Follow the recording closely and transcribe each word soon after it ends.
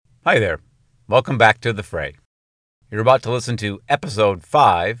Hi there. Welcome back to The Fray. You're about to listen to episode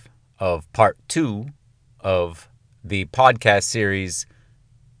 5 of part 2 of the podcast series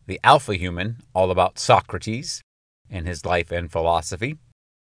The Alpha Human, all about Socrates and his life and philosophy.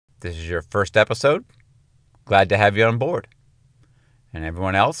 This is your first episode. Glad to have you on board. And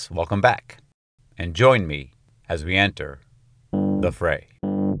everyone else, welcome back. And join me as we enter The Fray.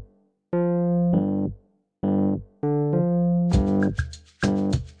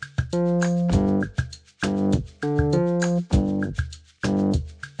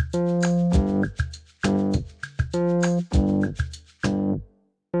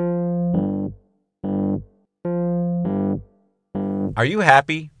 Are you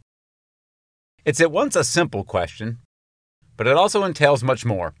happy? It's at once a simple question, but it also entails much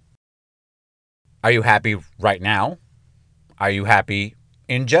more. Are you happy right now? Are you happy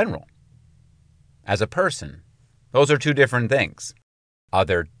in general? As a person? Those are two different things. Are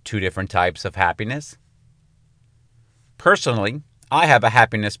there two different types of happiness? Personally, I have a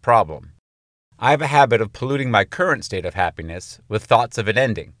happiness problem. I have a habit of polluting my current state of happiness with thoughts of it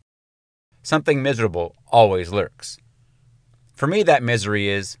ending. Something miserable always lurks. For me, that misery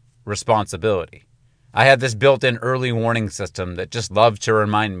is responsibility. I have this built-in early warning system that just loves to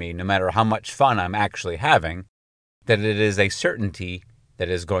remind me, no matter how much fun I'm actually having, that it is a certainty that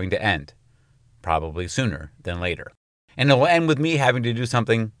is going to end, probably sooner than later. And it will end with me having to do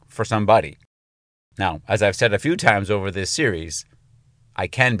something for somebody. Now, as I've said a few times over this series, I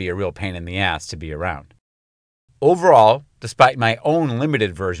can be a real pain in the ass to be around. Overall, despite my own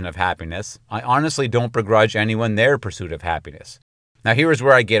limited version of happiness, I honestly don't begrudge anyone their pursuit of happiness. Now here is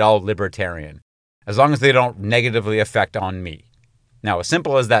where I get all libertarian, as long as they don't negatively affect on me. Now, as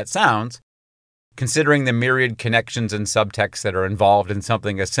simple as that sounds, considering the myriad connections and subtexts that are involved in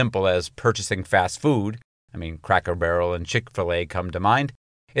something as simple as purchasing fast food, Cracker Barrel and Chick-fil-A come to mind,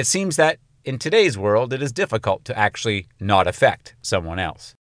 it seems that in today's world it is difficult to actually not affect someone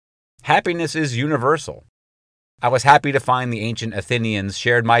else. Happiness is universal. I was happy to find the ancient Athenians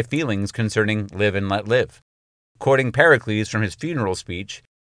shared my feelings concerning live and let live. Quoting Pericles from his funeral speech,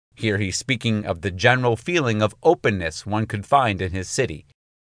 here he's speaking of the general feeling of openness one could find in his city.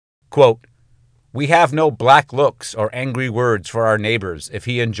 Quote, "We have no black looks or angry words for our neighbors if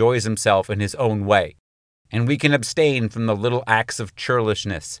he enjoys himself in his own way, and we can abstain from the little acts of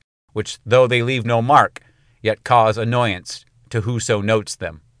churlishness, which, though they leave no mark, yet cause annoyance to whoso notes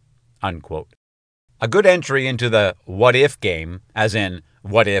them." Unquote. A good entry into the what-if game, as in,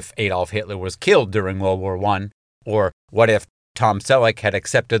 what if Adolf Hitler was killed during World War I, or what if Tom Selleck had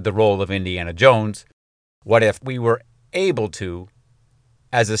accepted the role of Indiana Jones, what if we were able to,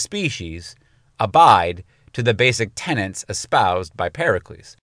 as a species, abide to the basic tenets espoused by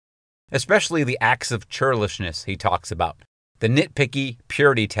Pericles. Especially the acts of churlishness he talks about, the nitpicky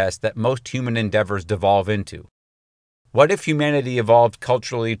purity test that most human endeavors devolve into. What if humanity evolved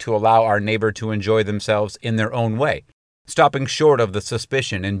culturally to allow our neighbor to enjoy themselves in their own way, stopping short of the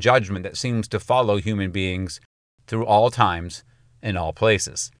suspicion and judgment that seems to follow human beings through all times and all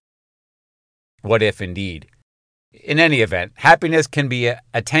places? What if indeed? In any event, happiness can be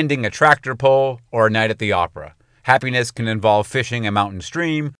attending a tractor pull or a night at the opera. Happiness can involve fishing a mountain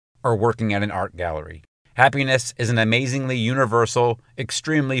stream or working at an art gallery. Happiness is an amazingly universal,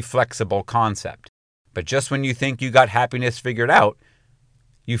 extremely flexible concept. But just when you think you got happiness figured out,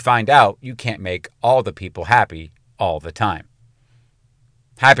 you find out you can't make all the people happy all the time.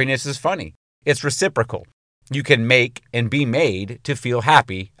 Happiness is funny. It's reciprocal. You can make and be made to feel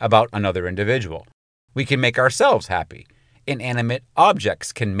happy about another individual. We can make ourselves happy. Inanimate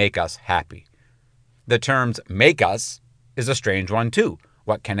objects can make us happy. The terms make us is a strange one too.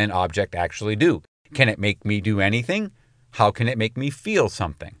 What can an object actually do? Can it make me do anything? How can it make me feel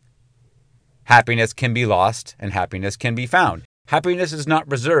something? Happiness can be lost and happiness can be found. Happiness is not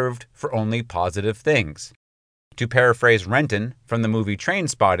reserved for only positive things. To paraphrase Renton from the movie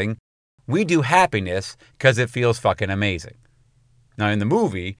Trainspotting, we do happiness because it feels fucking amazing. Now in the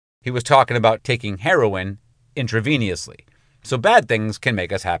movie, he was talking about taking heroin intravenously. So bad things can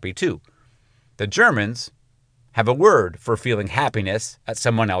make us happy too. The Germans have a word for feeling happiness at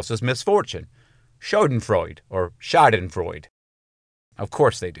someone else's misfortune. Schadenfreude or Schadenfreude. Of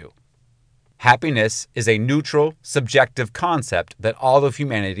course they do. Happiness is a neutral, subjective concept that all of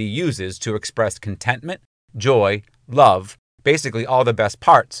humanity uses to express contentment, joy, love, basically all the best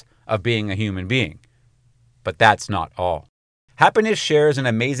parts of being a human being. But that's not all. Happiness shares an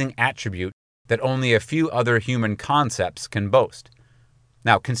amazing attribute that only a few other human concepts can boast.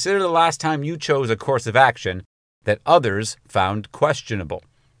 Now, consider the last time you chose a course of action that others found questionable.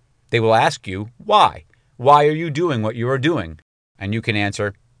 They will ask you, why? Why are you doing what you are doing? And you can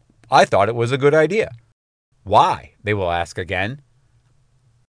answer, I thought it was a good idea. Why? They will ask again.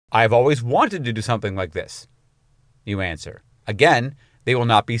 I have always wanted to do something like this, you answer. Again, they will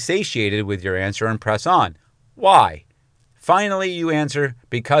not be satiated with your answer and press on. Why? Finally, you answer,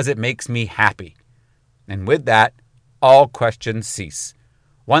 because it makes me happy. And with that, all questions cease.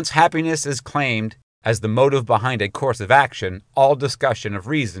 Once happiness is claimed as the motive behind a course of action, all discussion of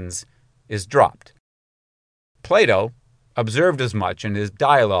reasons is dropped. Plato observed as much in his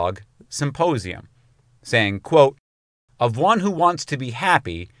dialogue Symposium, saying, quote, "Of one who wants to be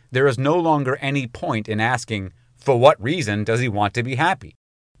happy, there is no longer any point in asking, for what reason does he want to be happy?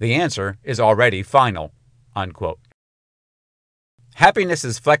 The answer is already final." Unquote. Happiness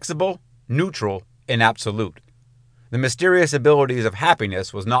is flexible, neutral, and absolute. The mysterious abilities of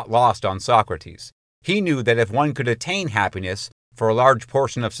happiness was not lost on Socrates. He knew that if one could attain happiness for a large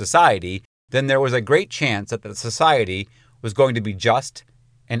portion of society, then there was a great chance that the society was going to be just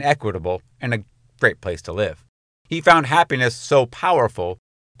and equitable and a great place to live. He found happiness so powerful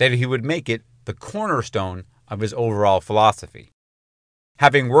that he would make it the cornerstone of his overall philosophy.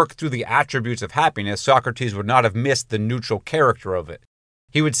 Having worked through the attributes of happiness, Socrates would not have missed the neutral character of it.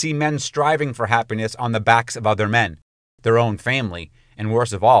 He would see men striving for happiness on the backs of other men, their own family, and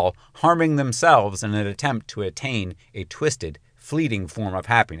worst of all, harming themselves in an attempt to attain a twisted, fleeting form of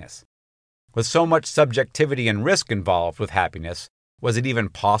happiness. With so much subjectivity and risk involved with happiness, was it even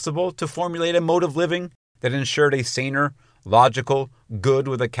possible to formulate a mode of living that ensured a saner, logical, good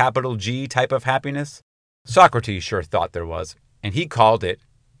with a capital G type of happiness? Socrates sure thought there was, and he called it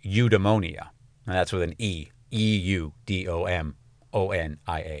eudaimonia. And that's with an E, E-U-D-O-M-O-N-I-A,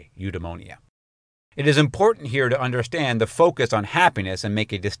 eudaimonia. It is important here to understand the focus on happiness and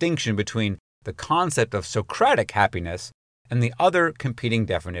make a distinction between the concept of Socratic happiness and the other competing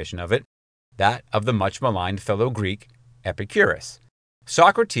definition of it, that of the much maligned fellow Greek, Epicurus.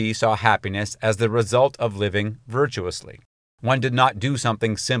 Socrates saw happiness as the result of living virtuously. One did not do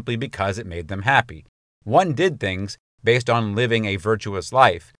something simply because it made them happy. One did things based on living a virtuous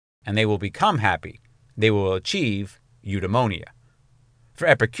life, and they will become happy. They will achieve eudaimonia. For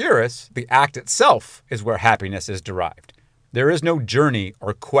Epicurus, the act itself is where happiness is derived. There is no journey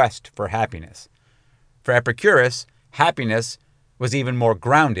or quest for happiness. For Epicurus, happiness was even more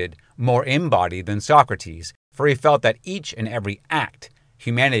grounded, more embodied than Socrates, for he felt that each and every act,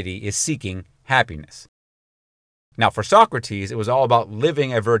 humanity is seeking happiness. Now, for Socrates, it was all about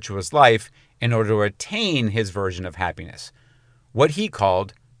living a virtuous life in order to attain his version of happiness, what he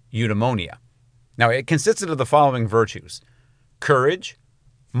called eudaimonia. Now, it consisted of the following virtues: courage,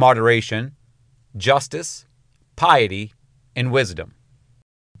 moderation, justice, piety, and wisdom.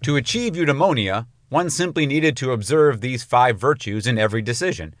 To achieve eudaimonia, one simply needed to observe these 5 virtues in every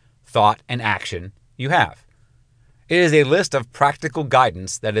decision, thought, and action you have. It is a list of practical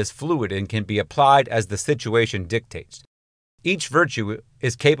guidance that is fluid and can be applied as the situation dictates. Each virtue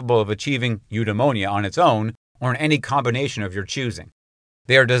is capable of achieving eudaimonia on its own or in any combination of your choosing.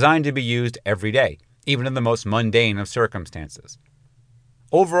 They are designed to be used every day, even in the most mundane of circumstances.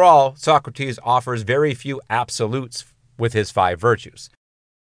 Overall, Socrates offers very few absolutes with his 5 virtues.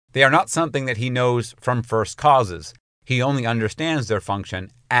 They are not something that he knows from first causes. He only understands their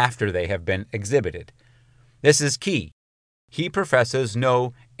function after they have been exhibited. This is key. He professes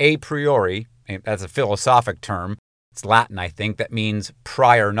no a priori, that's a philosophic term, it's Latin, I think, that means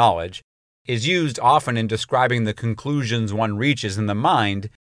prior knowledge, is used often in describing the conclusions one reaches in the mind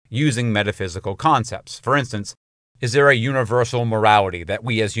using metaphysical concepts. For instance, is there a universal morality that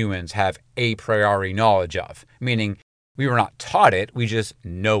we as humans have a priori knowledge of? Meaning, we were not taught it, we just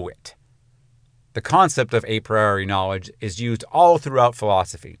know it. The concept of a priori knowledge is used all throughout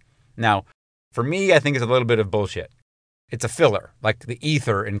philosophy. Now, for me, I think it's a little bit of bullshit. It's a filler, like the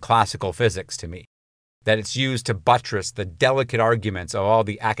ether in classical physics to me, that it's used to buttress the delicate arguments of all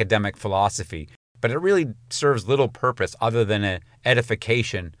the academic philosophy, but it really serves little purpose other than an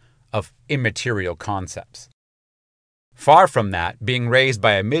edification of immaterial concepts. Far from that, being raised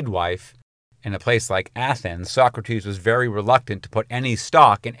by a midwife in a place like Athens, Socrates was very reluctant to put any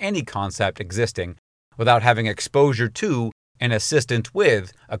stock in any concept existing without having exposure to and assistance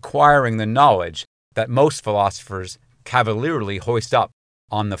with acquiring the knowledge that most philosophers cavalierly hoist up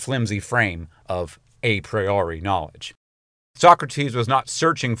on the flimsy frame of a priori knowledge. Socrates was not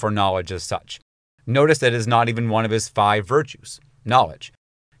searching for knowledge as such. Notice that it is not even one of his 5 virtues, knowledge.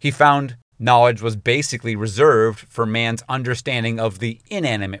 He found knowledge was basically reserved for man's understanding of the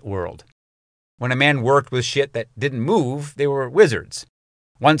inanimate world. When a man worked with shit that didn't move, they were wizards.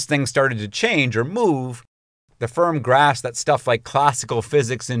 Once things started to change or move, the firm grasp that stuff like classical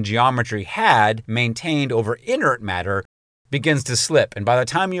physics and geometry had maintained over inert matter begins to slip, and by the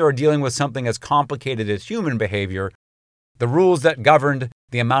time you are dealing with something as complicated as human behavior, the rules that governed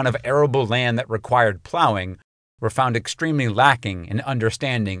the amount of arable land that required plowing were found extremely lacking in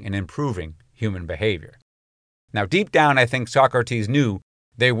understanding and improving human behavior. Now, deep down, I think Socrates knew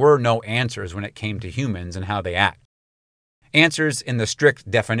there were no answers when it came to humans and how they act. Answers in the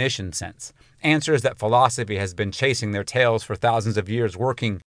strict definition sense. Answers that philosophy has been chasing their tails for thousands of years,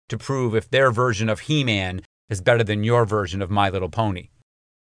 working to prove if their version of He-Man is better than your version of My Little Pony.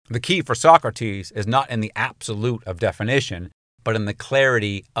 The key for Socrates is not in the absolute of definition, but in the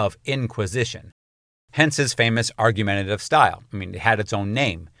clarity of inquisition. Hence his famous argumentative style. It had its own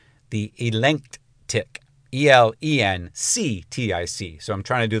name, the elenctic, E-L-E-N-C-T-I-C. So I'm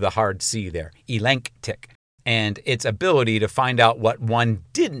trying to do the hard C there, elenctic. And its ability to find out what one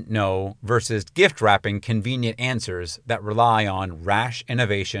didn't know versus gift-wrapping convenient answers that rely on rash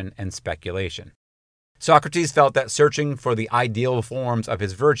innovation and speculation. Socrates felt that searching for the ideal forms of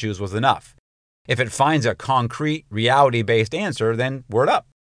his virtues was enough. If it finds a concrete, reality-based answer, then word up.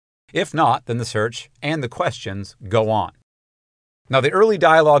 If not, then the search and the questions go on. Now, the early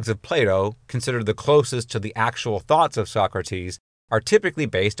dialogues of Plato, considered the closest to the actual thoughts of Socrates, are typically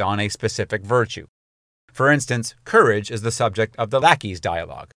based on a specific virtue. For instance, courage is the subject of the Laches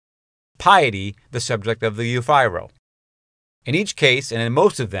dialogue, piety the subject of the Euphyro. In each case, and in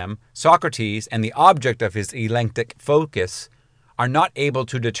most of them, Socrates and the object of his elenctic focus are not able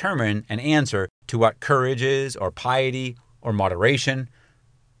to determine an answer to what courage is, or piety, or moderation.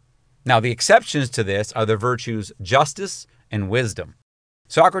 Now, the exceptions to this are the virtues justice and wisdom.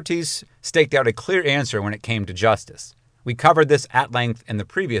 Socrates staked out a clear answer when it came to justice. We covered this at length in the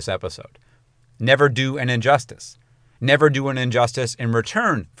previous episode. Never do an injustice. Never do an injustice in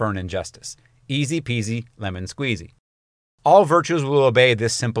return for an injustice. Easy peasy, lemon squeezy. All virtues will obey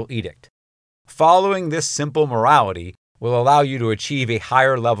this simple edict. Following this simple morality will allow you to achieve a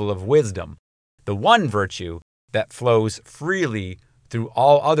higher level of wisdom, the one virtue that flows freely through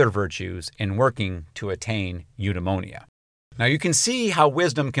all other virtues in working to attain eudaimonia. Now you can see how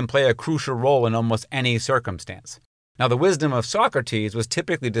wisdom can play a crucial role in almost any circumstance. Now, the wisdom of Socrates was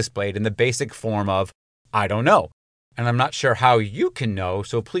typically displayed in the basic form of, I don't know, and I'm not sure how you can know,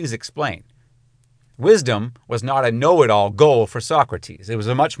 so please explain. Wisdom was not a know-it-all goal for Socrates. It was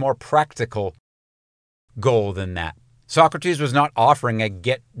a much more practical goal than that. Socrates was not offering a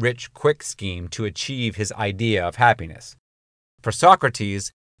get-rich-quick scheme to achieve his idea of happiness. For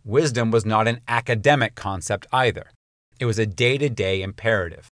Socrates, wisdom was not an academic concept either. It was a day-to-day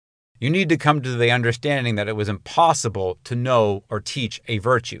imperative. You need to come to the understanding that it was impossible to know or teach a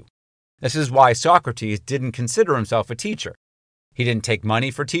virtue. This is why Socrates didn't consider himself a teacher. He didn't take money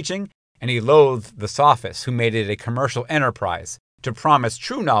for teaching, and he loathed the sophists who made it a commercial enterprise to promise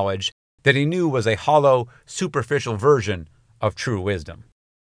true knowledge that he knew was a hollow, superficial version of true wisdom.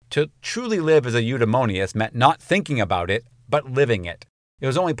 To truly live as a eudaimonius meant not thinking about it, but living it. It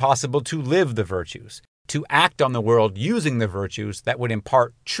was only possible to live the virtues, to act on the world using the virtues that would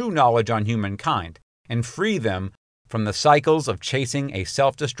impart true knowledge on humankind and free them from the cycles of chasing a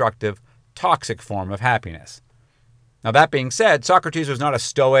self-destructive, toxic form of happiness. Now, that being said, Socrates was not a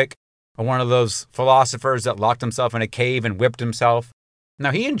stoic or one of those philosophers that locked himself in a cave and whipped himself.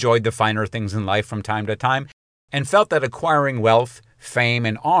 Now, he enjoyed the finer things in life from time to time and felt that acquiring wealth, fame,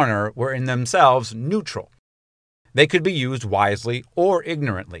 and honor were in themselves neutral. They could be used wisely or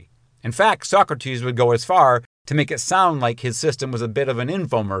ignorantly. In fact, Socrates would go as far to make it sound like his system was a bit of an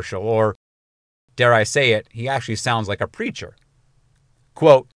infomercial, or, dare I say it, he actually sounds like a preacher.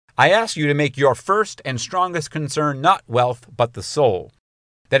 Quote, I ask you to make your first and strongest concern not wealth, but the soul,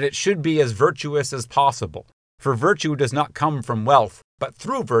 that it should be as virtuous as possible. For virtue does not come from wealth, but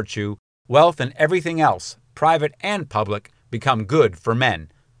through virtue, wealth and everything else, private and public, become good for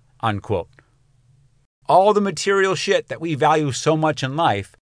men. Unquote. All the material shit that we value so much in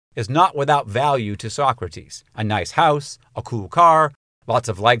life is not without value to Socrates. A nice house, a cool car, lots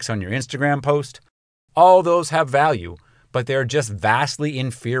of likes on your Instagram post. All those have value, but they're just vastly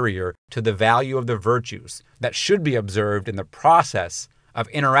inferior to the value of the virtues that should be observed in the process of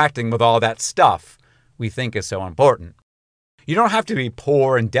interacting with all that stuff we think is so important. You don't have to be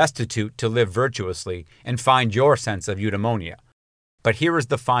poor and destitute to live virtuously and find your sense of eudaimonia. But here is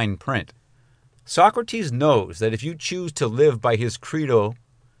the fine print. Socrates knows that if you choose to live by his credo,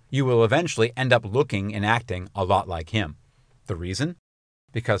 you will eventually end up looking and acting a lot like him. The reason?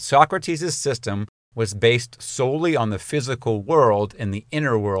 Because Socrates' system was based solely on the physical world and the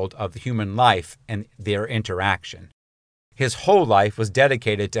inner world of human life and their interaction. His whole life was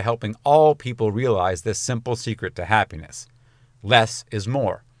dedicated to helping all people realize this simple secret to happiness. Less is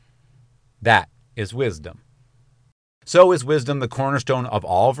more. That is wisdom. So is wisdom the cornerstone of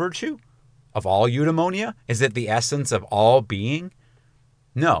all virtue? Of all eudaimonia? Is it the essence of all being?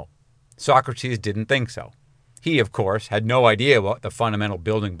 No, Socrates didn't think so. He, of course, had no idea what the fundamental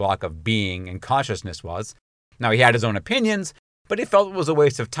building block of being and consciousness was. Now, he had his own opinions, but he felt it was a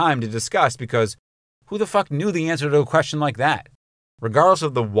waste of time to discuss because who the fuck knew the answer to a question like that? Regardless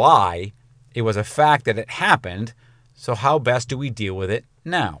of the why, it was a fact that it happened, so how best do we deal with it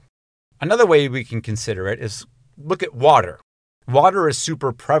now? Another way we can consider it is look at water. Water is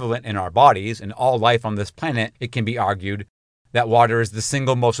super prevalent in our bodies, and all life on this planet, it can be argued that water is the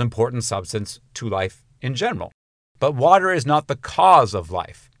single most important substance to life in general. But water is not the cause of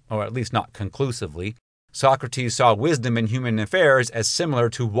life, or at least not conclusively. Socrates saw wisdom in human affairs as similar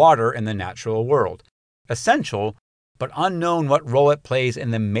to water in the natural world. Essential, but unknown what role it plays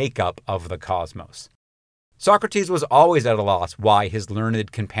in the makeup of the cosmos. Socrates was always at a loss why his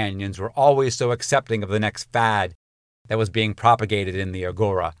learned companions were always so accepting of the next fad that was being propagated in the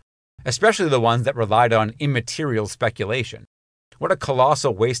agora, especially the ones that relied on immaterial speculation. What a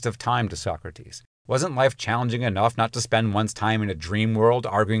colossal waste of time to Socrates. Wasn't life challenging enough not to spend one's time in a dream world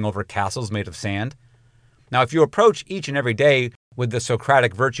arguing over castles made of sand? Now, if you approach each and every day with the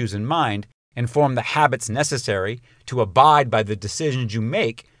Socratic virtues in mind and form the habits necessary to abide by the decisions you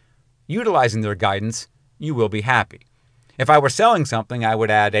make, utilizing their guidance, you will be happy. If I were selling something, I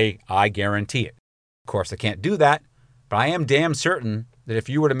would add I guarantee it. Of course, I can't do that, but I am damn certain that if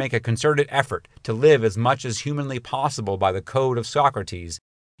you were to make a concerted effort to live as much as humanly possible by the code of Socrates,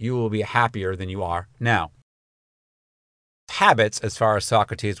 you will be happier than you are now. Habits, as far as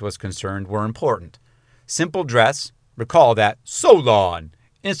Socrates was concerned, were important. Simple dress, recall that Solon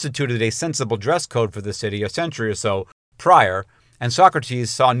instituted a sensible dress code for the city a century or so prior, and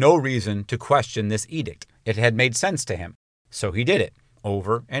Socrates saw no reason to question this edict. It had made sense to him, so he did it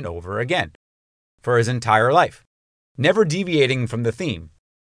over and over again for his entire life, never deviating from the theme.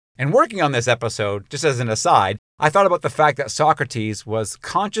 And working on this episode, just as an aside, I thought about the fact that Socrates was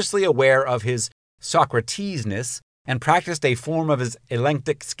consciously aware of his Socrates-ness and practiced a form of his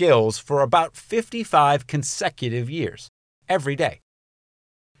elenctic skills for about 55 consecutive years, every day.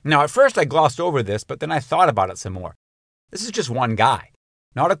 Now, at first I glossed over this, but then I thought about it some more. This is just one guy,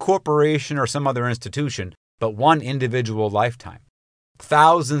 not a corporation or some other institution, but one individual lifetime.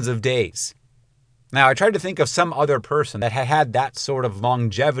 Thousands of days. Now, I tried to think of some other person that had had that sort of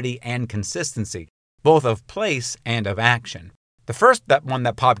longevity and consistency, both of place and of action. The first one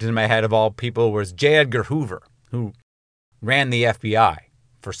that popped into my head of all people was J. Edgar Hoover, who ran the FBI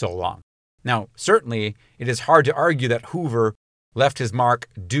for so long. Now, certainly, it is hard to argue that Hoover left his mark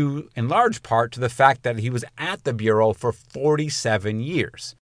due in large part to the fact that he was at the Bureau for 47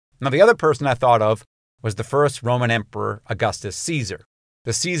 years. Now, the other person I thought of was the first Roman Emperor Augustus Caesar,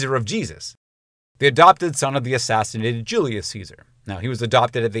 the Caesar of Jesus, the adopted son of the assassinated Julius Caesar. Now, he was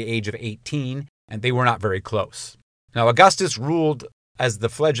adopted at the age of 18, and they were not very close. Now, Augustus ruled as the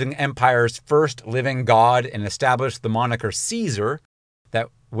fledgling empire's first living god and established the moniker Caesar that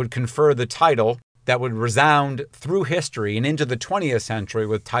would confer the title that would resound through history and into the 20th century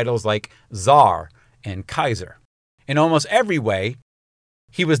with titles like Tsar and Kaiser. In almost every way,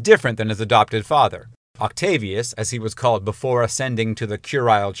 he was different than his adopted father. Octavius, as he was called before ascending to the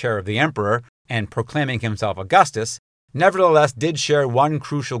curule chair of the emperor and proclaiming himself Augustus, nevertheless did share one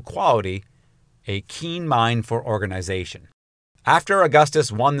crucial quality: a keen mind for organization. After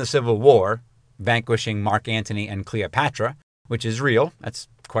Augustus won the Civil War, vanquishing Mark Antony and Cleopatra, which is real, that's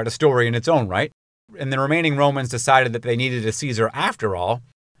quite a story in its own right, and the remaining Romans decided that they needed a Caesar after all,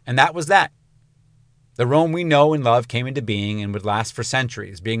 and that was that. The Rome we know and love came into being and would last for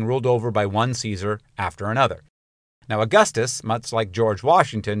centuries, being ruled over by one Caesar after another. Now Augustus, much like George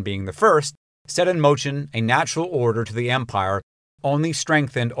Washington being the first, set in motion a natural order to the empire, only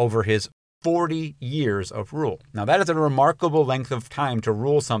strengthened over his 40 years of rule. Now that is a remarkable length of time to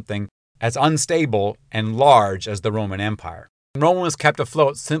rule something as unstable and large as the Roman Empire. Rome was kept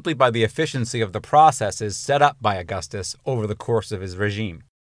afloat simply by the efficiency of the processes set up by Augustus over the course of his regime.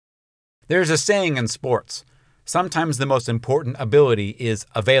 There's a saying in sports: sometimes the most important ability is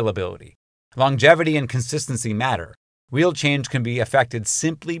availability. Longevity and consistency matter. Real change can be effected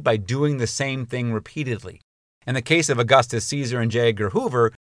simply by doing the same thing repeatedly. In the case of Augustus Caesar and J. Edgar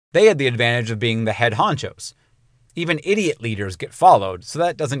Hoover, they had the advantage of being the head honchos. Even idiot leaders get followed, so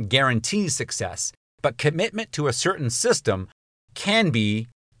that doesn't guarantee success, but commitment to a certain system can be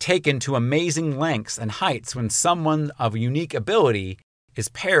taken to amazing lengths and heights when someone of unique ability is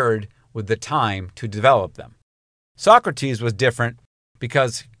paired with the time to develop them. Socrates was different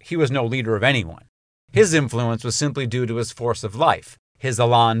because he was no leader of anyone. His influence was simply due to his force of life, his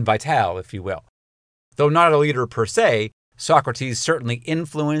elan vital, if you will. Though not a leader per se, Socrates certainly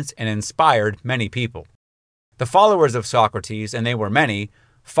influenced and inspired many people. The followers of Socrates, and they were many,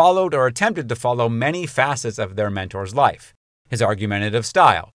 followed or attempted to follow many facets of their mentor's life. His argumentative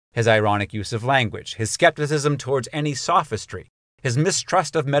style, his ironic use of language, his skepticism towards any sophistry, his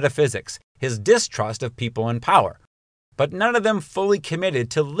mistrust of metaphysics, his distrust of people in power. But none of them fully committed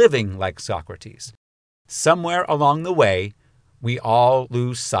to living like Socrates. Somewhere along the way, we all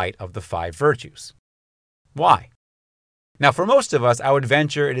lose sight of the 5 virtues. Why? Now, for most of us, I would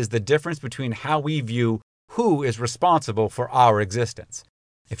venture it is the difference between how we view who is responsible for our existence.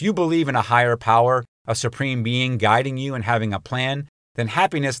 If you believe in a higher power, a supreme being guiding you and having a plan, then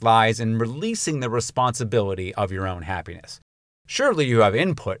happiness lies in releasing the responsibility of your own happiness. Surely you have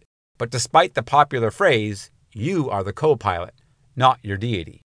input, but despite the popular phrase, you are the co-pilot, not your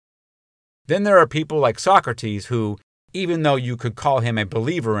deity. Then there are people like Socrates who, even though you could call him a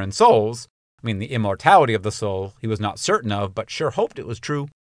believer in souls, the immortality of the soul he was not certain of, but sure hoped it was true.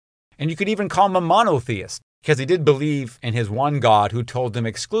 And you could even call him a monotheist, because he did believe in his one God who told him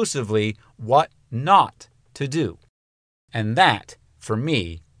exclusively what not to do. And that, for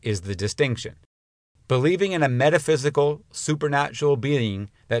me, is the distinction. Believing in a metaphysical, supernatural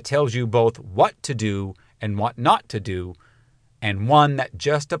being that tells you both what to do and what not to do, and one that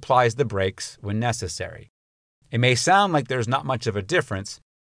just applies the brakes when necessary. It may sound like there's not much of a difference,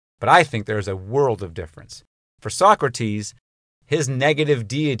 but I think there's a world of difference. For Socrates, his negative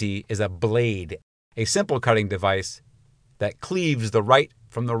deity is a blade, a simple cutting device that cleaves the right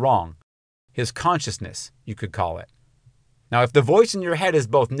from the wrong. His consciousness, you could call it. Now, if the voice in your head is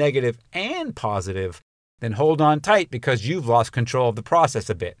both negative and positive, then hold on tight because you've lost control of the process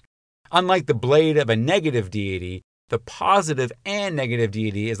a bit. Unlike the blade of a negative deity, the positive and negative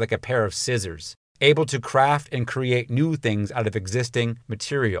deity is like a pair of scissors, able to craft and create new things out of existing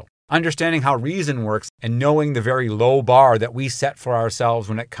material. Understanding how reason works and knowing the very low bar that we set for ourselves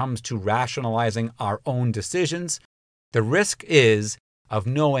when it comes to rationalizing our own decisions, the risk is of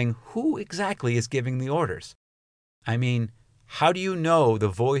knowing who exactly is giving the orders. How do you know the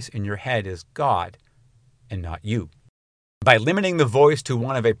voice in your head is God and not you? By limiting the voice to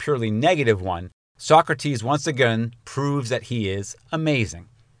one of a purely negative one, Socrates once again proves that he is amazing.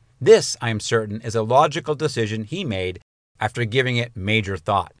 This, I am certain, is a logical decision he made after giving it major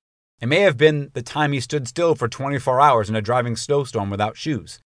thought. It may have been the time he stood still for 24 hours in a driving snowstorm without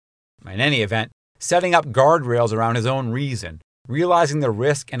shoes. In any event, setting up guardrails around his own reason, realizing the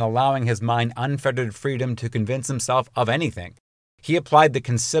risk and allowing his mind unfettered freedom to convince himself of anything, he applied the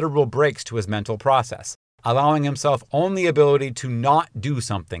considerable brakes to his mental process, allowing himself only ability to not do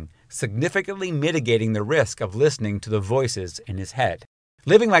something, significantly mitigating the risk of listening to the voices in his head.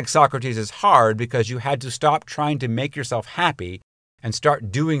 Living like Socrates is hard because you had to stop trying to make yourself happy and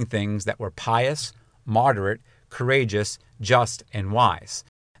start doing things that were pious, moderate, courageous, just, and wise.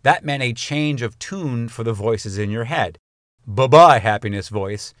 That meant a change of tune for the voices in your head. Bye-bye, happiness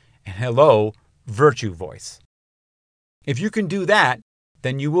voice, and hello, virtue voice. If you can do that,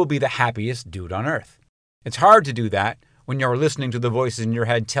 then you will be the happiest dude on earth. It's hard to do that when you're listening to the voices in your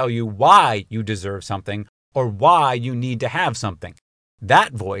head tell you why you deserve something or why you need to have something.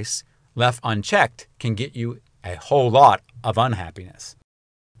 That voice, left unchecked, can get you a whole lot of unhappiness.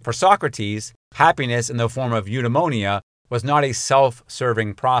 For Socrates, happiness in the form of eudaimonia was not a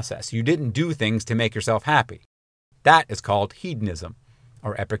self-serving process. You didn't do things to make yourself happy. That is called hedonism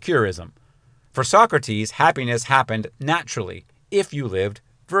or epicurism. For Socrates, happiness happened naturally if you lived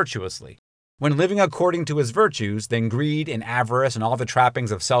virtuously. When living according to his virtues, then greed and avarice and all the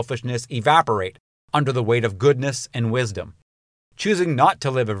trappings of selfishness evaporate under the weight of goodness and wisdom. Choosing not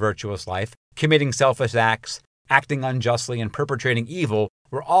to live a virtuous life, committing selfish acts, acting unjustly, and perpetrating evil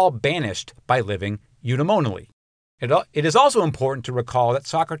were all banished by living eudaimonally. It is also important to recall that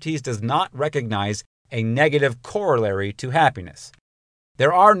Socrates does not recognize a negative corollary to happiness.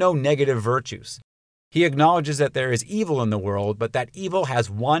 There are no negative virtues. He acknowledges that there is evil in the world, but that evil has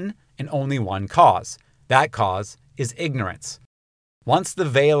one and only one cause. That cause is ignorance. Once the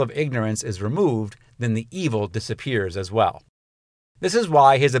veil of ignorance is removed, then the evil disappears as well. This is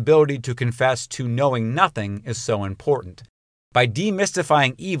why his ability to confess to knowing nothing is so important. By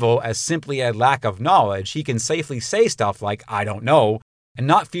demystifying evil as simply a lack of knowledge, he can safely say stuff like, "I don't know," and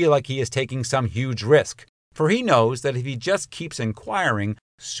not feel like he is taking some huge risk. For he knows that if he just keeps inquiring,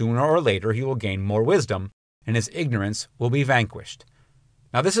 sooner or later he will gain more wisdom, and his ignorance will be vanquished.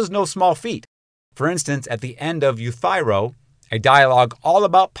 Now this is no small feat. For instance, at the end of Euthyro, a dialogue all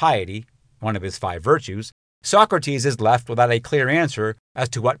about piety, one of his 5 virtues, Socrates is left without a clear answer as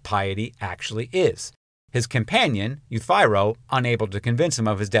to what piety actually is. His companion, Euthyro, unable to convince him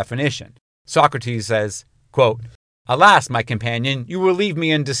of his definition. Socrates says, quote, "Alas, my companion, you will leave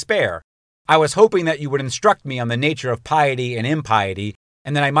me in despair. I was hoping that you would instruct me on the nature of piety and impiety,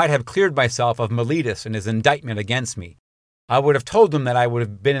 and that I might have cleared myself of Meletus and his indictment against me. I would have told him that I would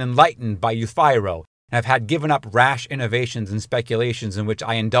have been enlightened by Euthyro, and have had given up rash innovations and speculations in which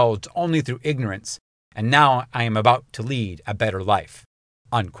I indulged only through ignorance, and now I am about to lead a better life."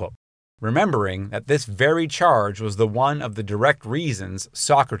 Unquote. Remembering that this very charge was the one of the direct reasons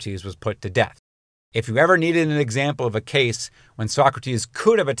Socrates was put to death. If you ever needed an example of a case when Socrates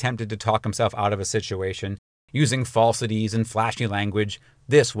could have attempted to talk himself out of a situation using falsities and flashy language,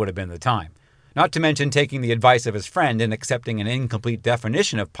 this would have been the time. Not to mention taking the advice of his friend and accepting an incomplete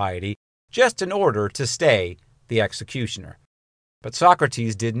definition of piety just in order to stay the executioner. But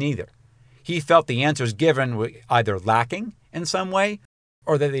Socrates did neither. He felt the answers given were either lacking in some way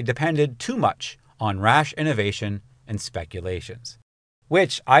or that they depended too much on rash innovation and speculations.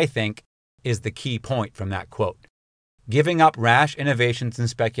 Which, I think, is the key point from that quote. Giving up rash innovations and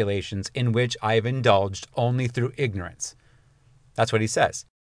speculations in which I have indulged only through ignorance. That's what he says.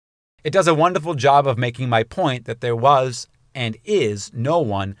 It does a wonderful job of making my point that there was and is no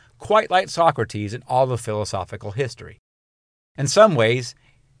one quite like Socrates in all of philosophical history. In some ways,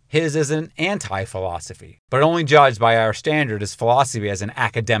 his is an anti-philosophy, but only judged by our standard as philosophy as an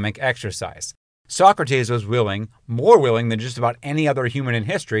academic exercise. Socrates was more willing than just about any other human in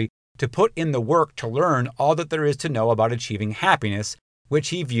history, to put in the work to learn all that there is to know about achieving happiness, which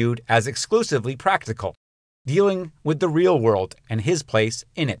he viewed as exclusively practical, dealing with the real world and his place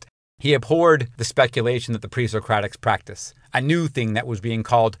in it. He abhorred the speculation that the pre-Socratics practice, a new thing that was being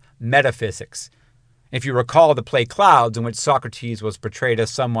called metaphysics. If you recall the play Clouds, in which Socrates was portrayed as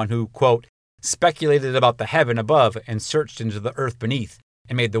someone who, quote, speculated about the heaven above and searched into the earth beneath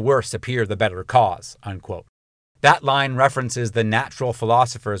and made the worse appear the better cause, unquote. That line references the natural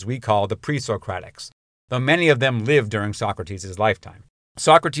philosophers we call the pre-Socratics, though many of them lived during Socrates' lifetime.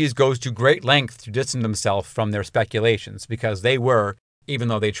 Socrates goes to great length to distance himself from their speculations because they were, even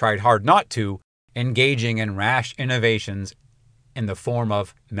though they tried hard not to, engaging in rash innovations in the form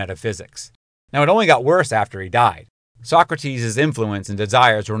of metaphysics. Now, it only got worse after he died. Socrates' influence and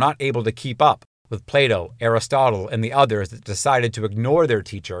desires were not able to keep up with Plato, Aristotle, and the others that decided to ignore their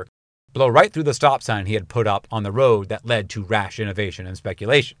teacher, blow right through the stop sign he had put up on the road that led to rash innovation and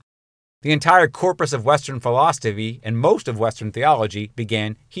speculation. The entire corpus of Western philosophy and most of Western theology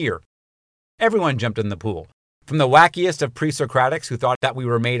began here. Everyone jumped in the pool, from the wackiest of pre-Socratics who thought that we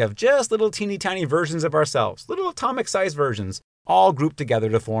were made of just little teeny tiny versions of ourselves, little atomic-sized versions, all grouped together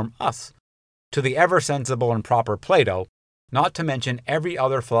to form us, to the ever-sensible and proper Plato, not to mention every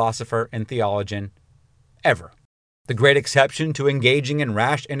other philosopher and theologian ever. The great exception to engaging in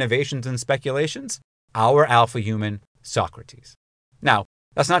rash innovations and speculations? Our alpha human, Socrates. Now,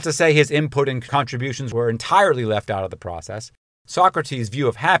 that's not to say his input and contributions were entirely left out of the process. Socrates' view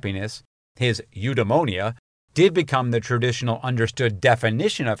of happiness, his eudaimonia, did become the traditional understood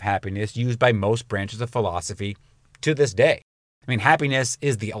definition of happiness used by most branches of philosophy to this day. I mean, happiness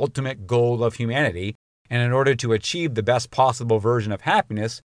is the ultimate goal of humanity, and in order to achieve the best possible version of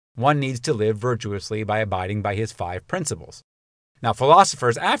happiness, one needs to live virtuously by abiding by his 5 principles. Now,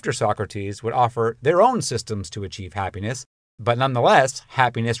 philosophers after Socrates would offer their own systems to achieve happiness, but nonetheless,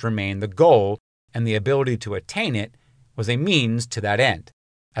 happiness remained the goal, and the ability to attain it was a means to that end.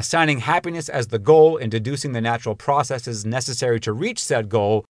 Assigning happiness as the goal and deducing the natural processes necessary to reach said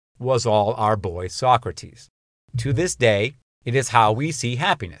goal was all our boy Socrates. To this day, it is how we see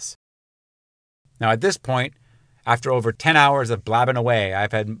happiness. Now, at this point, after over 10 hours of blabbing away,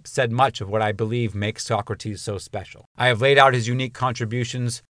 I've had said much of what I believe makes Socrates so special. I have laid out his unique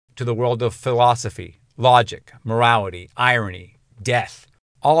contributions to the world of philosophy, logic, morality, irony, death.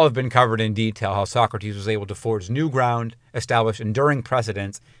 All have been covered in detail how Socrates was able to forge new ground, establish enduring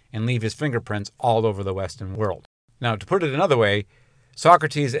precedents, and leave his fingerprints all over the Western world. Now, to put it another way,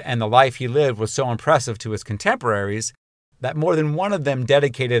 Socrates and the life he lived was so impressive to his contemporaries that more than one of them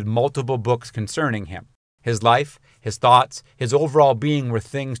dedicated multiple books concerning him. His life, his thoughts, his overall being were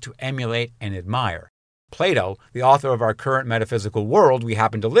things to emulate and admire. Plato, the author of our current metaphysical world we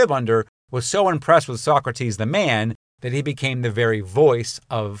happen to live under, was so impressed with Socrates the man that he became the very voice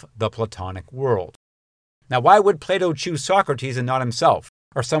of the Platonic world. Now, why would Plato choose Socrates and not himself,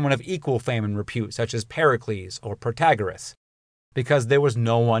 or someone of equal fame and repute such as Pericles or Protagoras? Because there was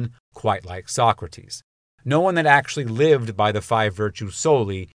no one quite like Socrates. No one that actually lived by the 5 virtues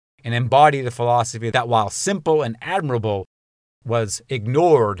solely and embodied a philosophy that, while simple and admirable, was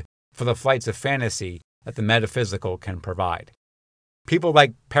ignored for the flights of fantasy that the metaphysical can provide. People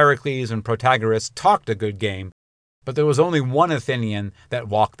like Pericles and Protagoras talked a good game, but there was only one Athenian that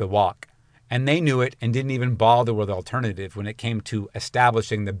walked the walk, and they knew it and didn't even bother with alternative when it came to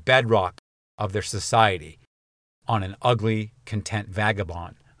establishing the bedrock of their society on an ugly, content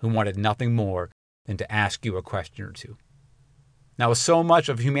vagabond who wanted nothing more than to ask you a question or two. Now, with so much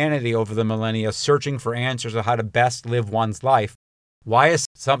of humanity over the millennia searching for answers on how to best live one's life, why is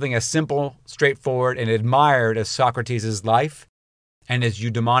something as simple, straightforward, and admired as Socrates' life and his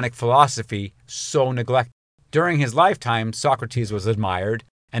eudaimonic philosophy so neglected? During his lifetime, Socrates was admired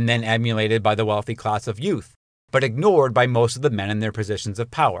and then emulated by the wealthy class of youth, but ignored by most of the men in their positions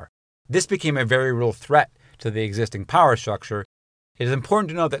of power. This became a very real threat to the existing power structure. It is important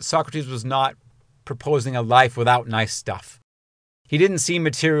to note that Socrates was not proposing a life without nice stuff. He didn't see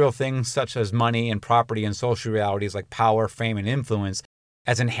material things such as money and property and social realities like power, fame, and influence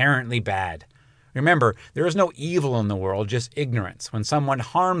as inherently bad. Remember, there is no evil in the world, just ignorance. When someone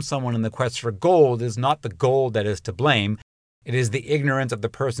harms someone in the quest for gold, it is not the gold that is to blame. It is the ignorance of the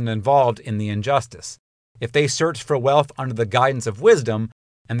person involved in the injustice. If they searched for wealth under the guidance of wisdom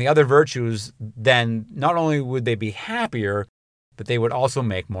and the other virtues, then not only would they be happier, but they would also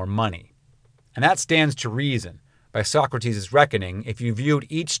make more money. And that stands to reason. By Socrates' reckoning, if you viewed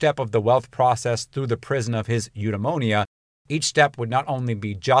each step of the wealth process through the prism of his eudaimonia, each step would not only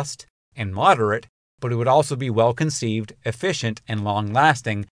be just and moderate, but it would also be well-conceived, efficient, and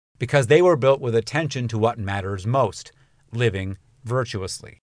long-lasting because they were built with attention to what matters most, living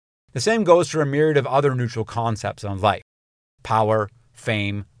virtuously. The same goes for a myriad of other neutral concepts on life. Power,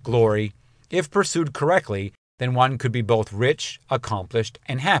 fame, glory. If pursued correctly, then one could be both rich, accomplished,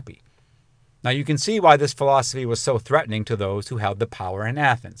 and happy. Now you can see why this philosophy was so threatening to those who held the power in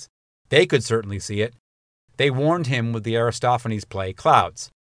Athens. They could certainly see it. They warned him with the Aristophanes play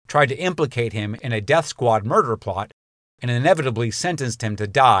Clouds, tried to implicate him in a death squad murder plot, and inevitably sentenced him to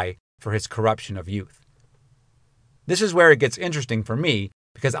die for his corruption of youth. This is where it gets interesting for me,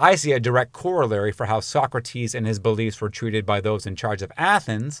 because I see a direct corollary for how Socrates and his beliefs were treated by those in charge of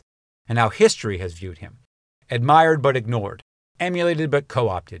Athens, and how history has viewed him. Admired but ignored. Emulated but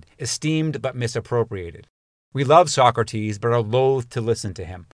co-opted, esteemed but misappropriated. We love Socrates but are loath to listen to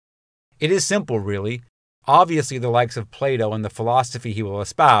him. It is simple, really. Obviously, the likes of Plato and the philosophy he will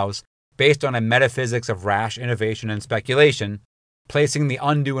espouse, based on a metaphysics of rash innovation and speculation, placing the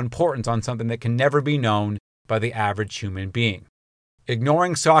undue importance on something that can never be known by the average human being.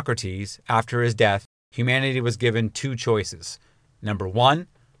 Ignoring Socrates, after his death, humanity was given two choices. Number one,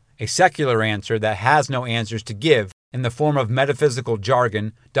 a secular answer that has no answers to give, in the form of metaphysical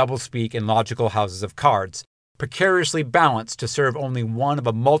jargon, doublespeak, and logical houses of cards, precariously balanced to serve only one of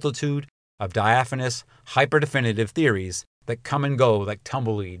a multitude of diaphanous, hyper-definitive theories that come and go like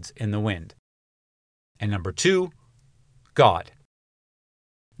tumbleweeds in the wind. And number two, God.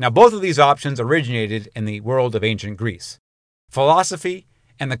 Now, both of these options originated in the world of ancient Greece. Philosophy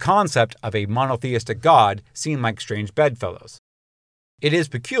and the concept of a monotheistic God seem like strange bedfellows. It is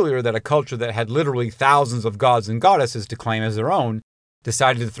peculiar that a culture that had literally thousands of gods and goddesses to claim as their own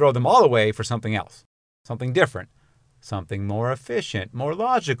decided to throw them all away for something else, something different, something more efficient, more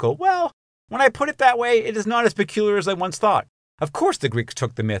logical. Well, when I put it that way, it is not as peculiar as I once thought. Of course the Greeks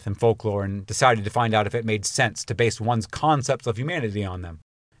took the myth and folklore and decided to find out if it made sense to base one's concepts of humanity on them.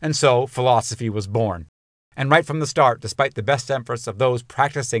 And so philosophy was born. And right from the start, despite the best efforts of those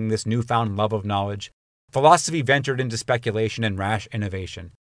practicing this newfound love of knowledge, philosophy ventured into speculation and rash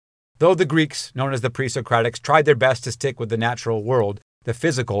innovation. Though the Greeks, known as the pre-Socratics, tried their best to stick with the natural world, the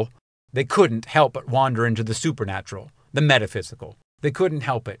physical, they couldn't help but wander into the supernatural, the metaphysical. They couldn't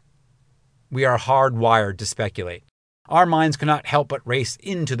help it. We are hardwired to speculate. Our minds cannot help but race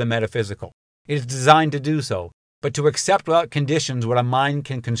into the metaphysical. It is designed to do so, but to accept without conditions what a mind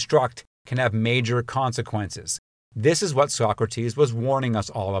can construct can have major consequences. This is what Socrates was warning us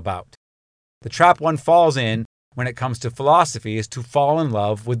all about. The trap one falls in when it comes to philosophy is to fall in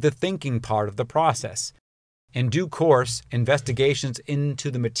love with the thinking part of the process. In due course, investigations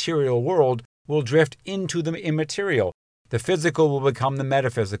into the material world will drift into the immaterial. The physical will become the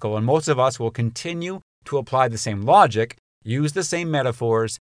metaphysical, and most of us will continue to apply the same logic, use the same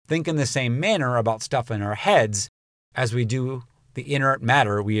metaphors, think in the same manner about stuff in our heads as we do the inert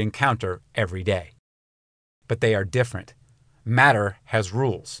matter we encounter every day. But they are different. Matter has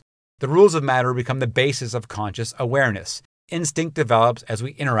rules. The rules of matter become the basis of conscious awareness. Instinct develops as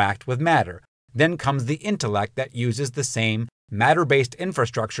we interact with matter. Then comes the intellect that uses the same matter-based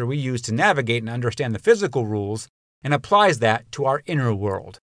infrastructure we use to navigate and understand the physical rules and applies that to our inner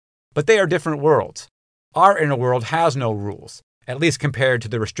world. But they are different worlds. Our inner world has no rules, at least compared to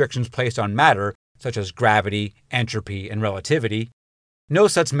the restrictions placed on matter, such as gravity, entropy, and relativity. No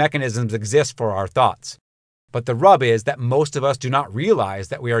such mechanisms exist for our thoughts. But the rub is that most of us do not realize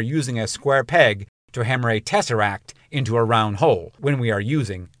that we are using a square peg to hammer a tesseract into a round hole when we are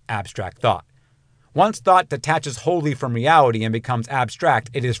using abstract thought. Once thought detaches wholly from reality and becomes abstract,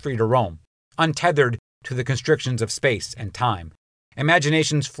 it is free to roam, untethered to the constrictions of space and time.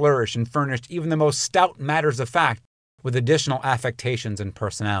 Imaginations flourish and furnish even the most stout matters of fact with additional affectations and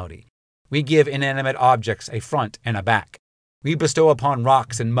personality. We give inanimate objects a front and a back. We bestow upon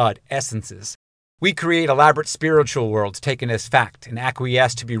rocks and mud essences. We create elaborate spiritual worlds taken as fact and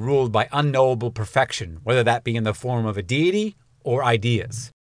acquiesce to be ruled by unknowable perfection, whether that be in the form of a deity or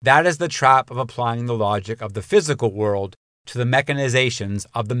ideas. That is the trap of applying the logic of the physical world to the mechanizations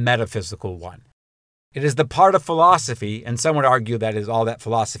of the metaphysical one. It is the part of philosophy, and some would argue that is all that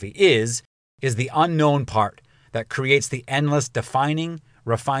philosophy is the unknown part that creates the endless defining,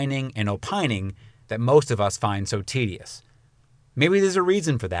 refining, and opining that most of us find so tedious. Maybe there's a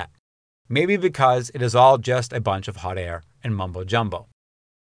reason for that. Maybe because it is all just a bunch of hot air and mumbo-jumbo.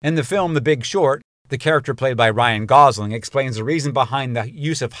 In the film The Big Short, the character played by Ryan Gosling explains the reason behind the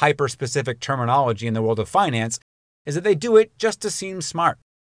use of hyper-specific terminology in the world of finance is that they do it just to seem smart,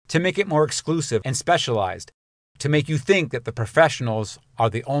 to make it more exclusive and specialized, to make you think that the professionals are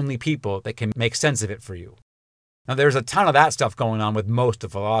the only people that can make sense of it for you. Now, there's a ton of that stuff going on with most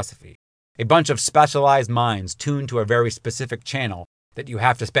of philosophy. A bunch of specialized minds tuned to a very specific channel that you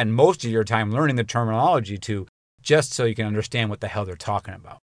have to spend most of your time learning the terminology to just so you can understand what the hell they're talking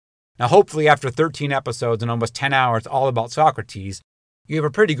about. Now, hopefully, after 13 episodes and almost 10 hours all about Socrates, you have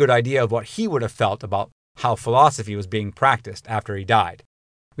a pretty good idea of what he would have felt about how philosophy was being practiced after he died.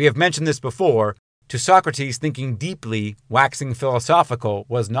 We have mentioned this before. To Socrates, thinking deeply, waxing philosophical,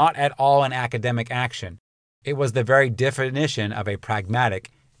 was not at all an academic action. It was the very definition of a pragmatic,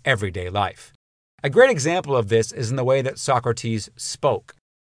 everyday life. A great example of this is in the way that Socrates spoke.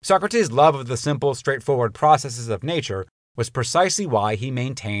 Socrates' love of the simple, straightforward processes of nature was precisely why he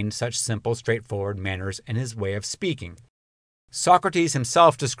maintained such simple, straightforward manners in his way of speaking. Socrates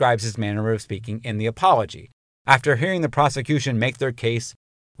himself describes his manner of speaking in the Apology. After hearing the prosecution make their case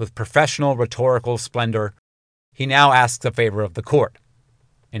with professional rhetorical splendor, he now asks a favor of the court.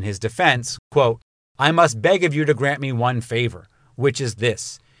 In his defense, quote, "I must beg of you to grant me one favor, which is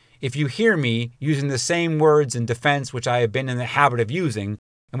this. If you hear me using the same words in defense which I have been in the habit of using,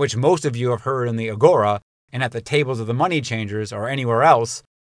 and which most of you have heard in the agora, and at the tables of the money changers or anywhere else,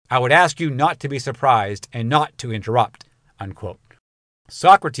 I would ask you not to be surprised and not to interrupt." Unquote.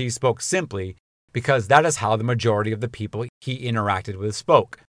 Socrates spoke simply because that is how the majority of the people he interacted with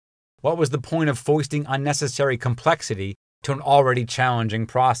spoke. What was the point of foisting unnecessary complexity to an already challenging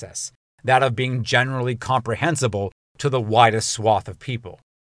process, that of being generally comprehensible to the widest swath of people?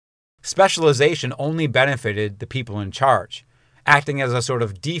 Specialization only benefited the people in charge, acting as a sort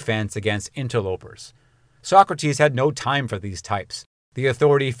of defense against interlopers. Socrates had no time for these types, the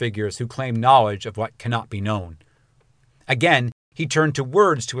authority figures who claim knowledge of what cannot be known. Again, he turned to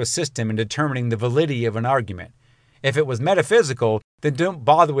words to assist him in determining the validity of an argument. If it was metaphysical, then don't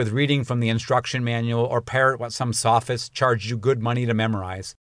bother with reading from the instruction manual or parrot what some sophist charged you good money to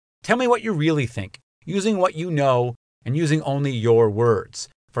memorize. Tell me what you really think, using what you know and using only your words.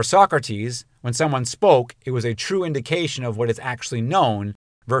 For Socrates, when someone spoke, it was a true indication of what is actually known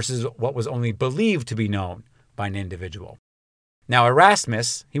versus what was only believed to be known by an individual. Now,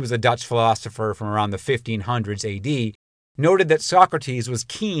 Erasmus, he was a Dutch philosopher from around the 1500s AD, noted that Socrates was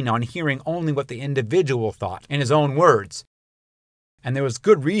keen on hearing only what the individual thought in his own words. And there was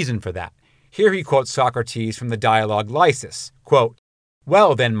good reason for that. Here he quotes Socrates from the dialogue Lysis, quote,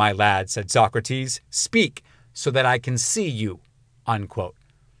 "Well then, my lad, said Socrates, speak so that I can see you," unquote.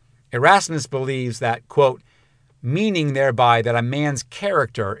 Erasmus believes that, quote, "meaning thereby that a man's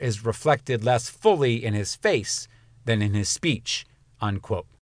character is reflected less fully in his face than in his speech," unquote.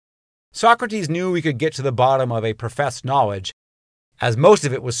 Socrates knew we could get to the bottom of a professed knowledge, as most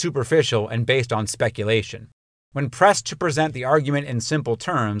of it was superficial and based on speculation. When pressed to present the argument in simple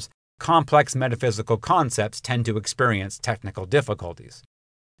terms, complex metaphysical concepts tend to experience technical difficulties.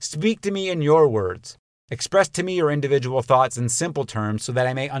 Speak to me in your words. Express to me your individual thoughts in simple terms so that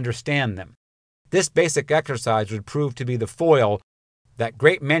I may understand them. This basic exercise would prove to be the foil that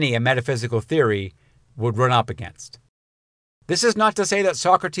great many a metaphysical theory would run up against. This is not to say that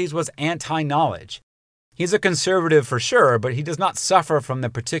Socrates was anti-knowledge. He's a conservative for sure, but he does not suffer from the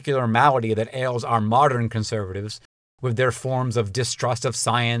particular malady that ails our modern conservatives with their forms of distrust of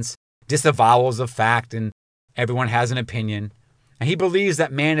science, disavowals of fact, and everyone has an opinion. And he believes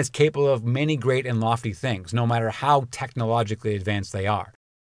that man is capable of many great and lofty things, no matter how technologically advanced they are.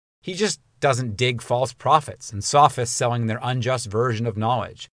 He just doesn't dig false prophets and sophists selling their unjust version of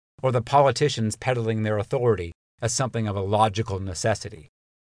knowledge, or the politicians peddling their authority as something of a logical necessity.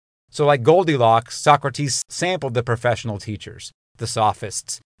 So like Goldilocks, Socrates sampled the professional teachers, the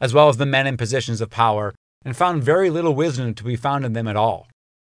sophists, as well as the men in positions of power, and found very little wisdom to be found in them at all.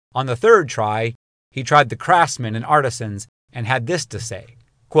 On the third try, he tried the craftsmen and artisans and had this to say,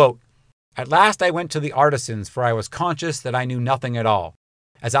 quote, "At last I went to the artisans, for I was conscious that I knew nothing at all,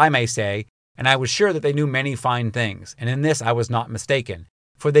 as I may say, and I was sure that they knew many fine things, and in this I was not mistaken,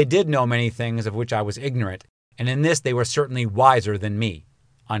 for they did know many things of which I was ignorant, and in this they were certainly wiser than me."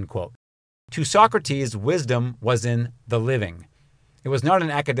 Unquote. To Socrates, wisdom was in the living. It was not an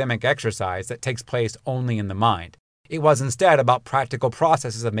academic exercise that takes place only in the mind. It was instead about practical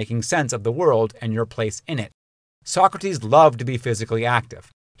processes of making sense of the world and your place in it. Socrates loved to be physically active.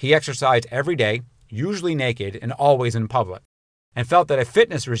 He exercised every day, usually naked and always in public, and felt that a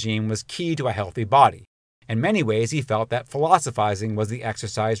fitness regime was key to a healthy body. In many ways, he felt that philosophizing was the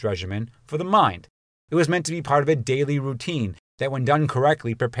exercise regimen for the mind. It was meant to be part of a daily routine that, when done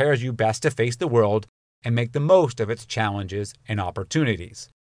correctly, prepares you best to face the world and make the most of its challenges and opportunities.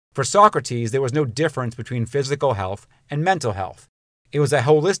 For Socrates, there was no difference between physical health and mental health. It was a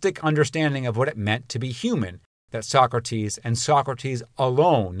holistic understanding of what it meant to be human that Socrates, and Socrates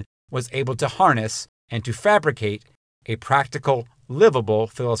alone, was able to harness and to fabricate a practical, livable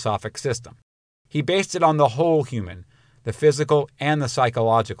philosophic system. He based it on the whole human, the physical and the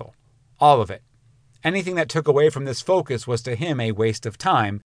psychological, all of it. Anything that took away from this focus was to him a waste of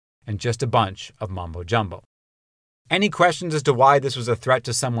time and just a bunch of mumbo-jumbo. Any questions as to why this was a threat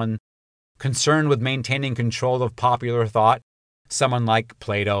to someone concerned with maintaining control of popular thought, someone like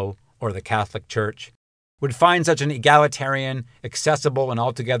Plato or the Catholic Church, would find such an egalitarian, accessible, and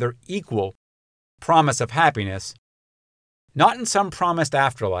altogether equal promise of happiness, not in some promised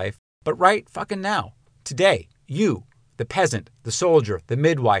afterlife, but right fucking now, today, you, the peasant, the soldier, the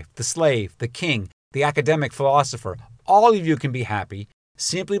midwife, the slave, the king, the academic philosopher, all of you can be happy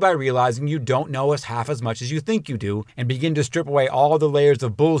simply by realizing you don't know us half as much as you think you do and begin to strip away all the layers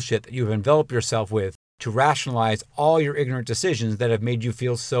of bullshit that you've enveloped yourself with to rationalize all your ignorant decisions that have made you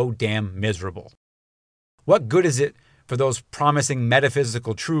feel so damn miserable. What good is it for those promising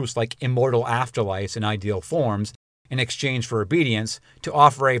metaphysical truths like immortal afterlives and ideal forms in exchange for obedience to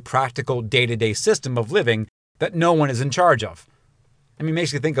offer a practical day-to-day system of living that no one is in charge of? I mean, it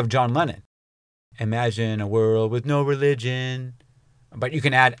makes you think of John Lennon. Imagine a world with no religion. But you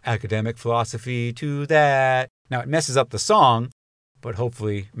can add academic philosophy to that. Now, it messes up the song, but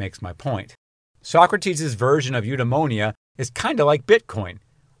hopefully makes my point. Socrates' version of eudaimonia is kind of like Bitcoin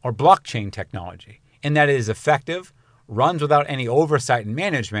or blockchain technology, in that it is effective, runs without any oversight and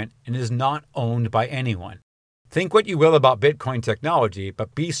management, and is not owned by anyone. Think what you will about Bitcoin technology,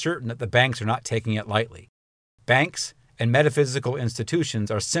 but be certain that the banks are not taking it lightly. Banks and metaphysical institutions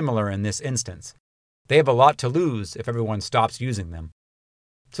are similar in this instance. They have a lot to lose if everyone stops using them.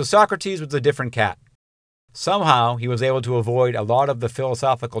 So Socrates was a different cat. Somehow he was able to avoid a lot of the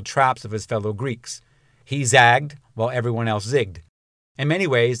philosophical traps of his fellow Greeks. He zagged while everyone else zigged. In many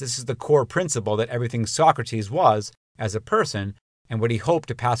ways, this is the core principle that everything Socrates was as a person and what he hoped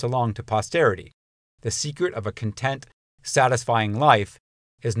to pass along to posterity. The secret of a content, satisfying life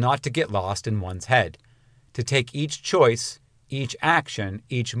is not to get lost in one's head, to take each choice, each action,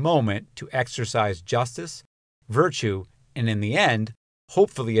 each moment to exercise justice, virtue, and in the end,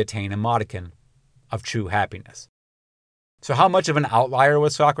 hopefully attain a modicum of true happiness. So how much of an outlier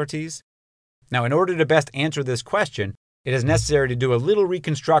was Socrates? Now, in order to best answer this question, it is necessary to do a little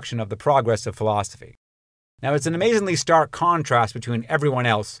reconstruction of the progress of philosophy. Now, it's an amazingly stark contrast between everyone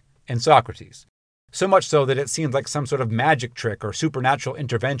else and Socrates, so much so that it seems like some sort of magic trick or supernatural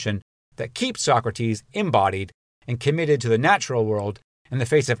intervention that keeps Socrates embodied and committed to the natural world in the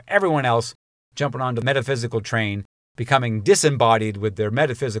face of everyone else jumping onto the metaphysical train, becoming disembodied with their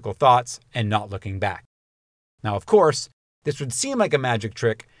metaphysical thoughts and not looking back. Now, of course, this would seem like a magic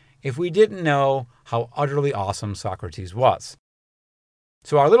trick if we didn't know how utterly awesome Socrates was.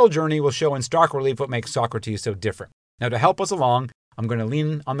 So our little journey will show in stark relief what makes Socrates so different. Now, to help us along, I'm going to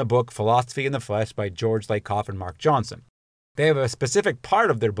lean on the book Philosophy in the Flesh by George Lakoff and Mark Johnson. They have a specific part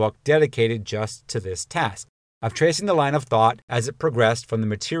of their book dedicated just to this task of tracing the line of thought as it progressed from the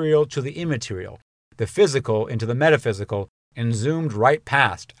material to the immaterial, the physical into the metaphysical, and zoomed right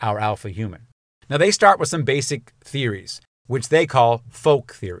past our alpha human. Now, they start with some basic theories, which they call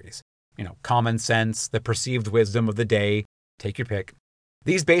folk theories. Common sense, the perceived wisdom of the day, take your pick.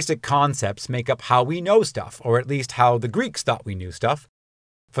 These basic concepts make up how we know stuff, or at least how the Greeks thought we knew stuff.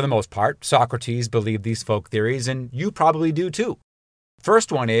 For the most part, Socrates believed these folk theories, and you probably do too.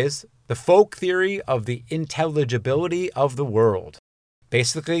 First one is the folk theory of the intelligibility of the world.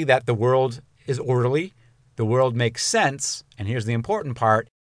 Basically, that the world is orderly, the world makes sense, and here's the important part,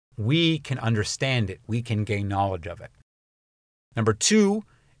 we can understand it, we can gain knowledge of it. Number 2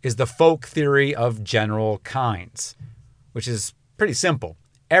 is the folk theory of general kinds, which is pretty simple.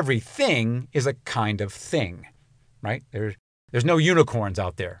 Everything is a kind of thing, right? There's no unicorns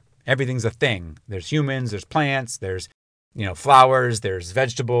out there. Everything's a thing. There's humans, there's plants, there's flowers, there's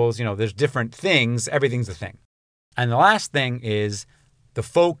vegetables, there's different things. Everything's a thing. And the last thing is the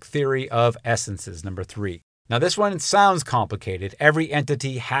folk theory of essences, number 3. Now this one sounds complicated. Every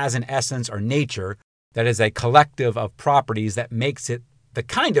entity has an essence or nature that is a collective of properties that makes it the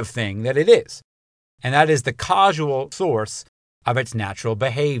kind of thing that it is. And that is the causal source of its natural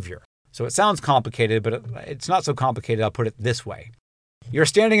behavior. So it sounds complicated, but it's not so complicated. I'll put it this way. You're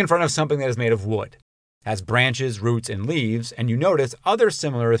standing in front of something that is made of wood, has branches, roots, and leaves, and you notice other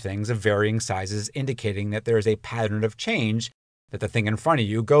similar things of varying sizes indicating that there is a pattern of change that the thing in front of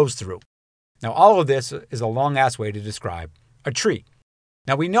you goes through. Now, all of this is a long-ass way to describe a tree.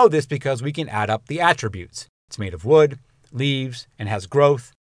 Now, we know this because we can add up the attributes. It's made of wood, leaves, and has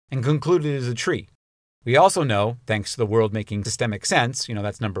growth, and conclude it is a tree. We also know, thanks to the world making systemic sense,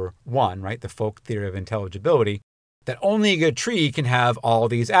 that's number 1, right? The folk theory of intelligibility, that only a good tree can have all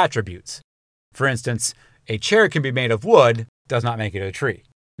these attributes. For instance, a chair can be made of wood, does not make it a tree.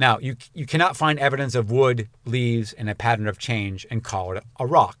 Now, you cannot find evidence of wood, leaves, and a pattern of change and call it a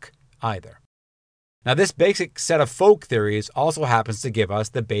rock either. Now, this basic set of folk theories also happens to give us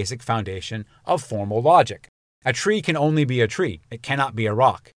the basic foundation of formal logic. A tree can only be a tree. It cannot be a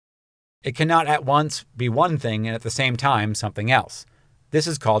rock. It cannot at once be one thing and at the same time something else. This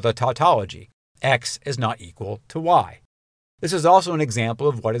is called a tautology. X is not equal to Y. This is also an example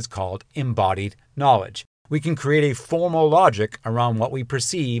of what is called embodied knowledge. We can create a formal logic around what we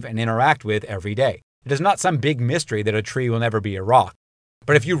perceive and interact with every day. It is not some big mystery that a tree will never be a rock.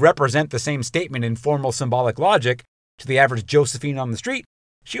 But if you represent the same statement in formal symbolic logic to the average Josephine on the street,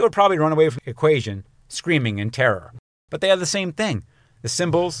 she would probably run away from the equation, screaming in terror. But they are the same thing. The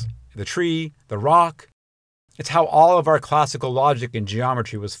symbols, the tree, the rock. It's how all of our classical logic and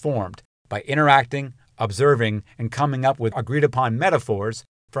geometry was formed, by interacting, observing, and coming up with agreed-upon metaphors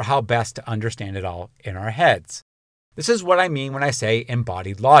for how best to understand it all in our heads. This is what I mean when I say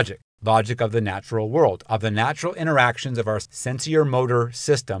embodied logic. Logic of the natural world, of the natural interactions of our sensor-motor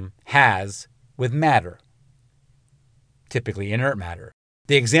system has with matter, typically inert matter.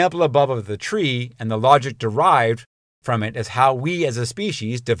 The example above of the tree and the logic derived from it is how we as a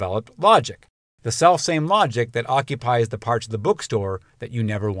species developed logic, the self-same logic that occupies the parts of the bookstore that you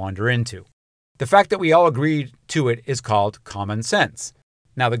never wander into. The fact that we all agreed to it is called common sense.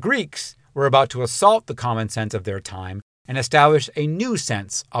 Now, the Greeks were about to assault the common sense of their time and establish a new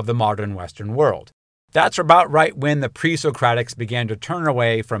sense of the modern Western world. That's about right when the pre-Socratics began to turn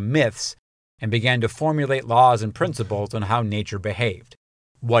away from myths and began to formulate laws and principles on how nature behaved.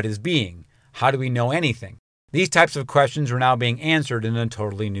 What is being? How do we know anything? These types of questions were now being answered in a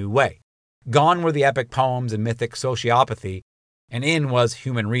totally new way. Gone were the epic poems and mythic sociopathy, and in was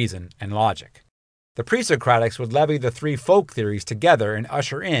human reason and logic. The pre-Socratics would levy the 3 folk theories together and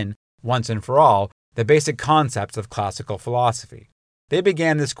usher in, once and for all, the basic concepts of classical philosophy. They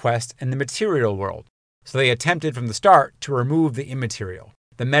began this quest in the material world, so they attempted from the start to remove the immaterial,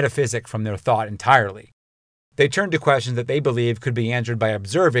 the metaphysic, from their thought entirely. They turned to questions that they believed could be answered by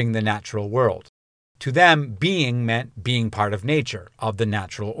observing the natural world. To them, being meant being part of nature, of the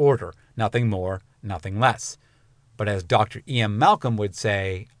natural order, nothing more, nothing less. But as Dr. E.M. Malcolm would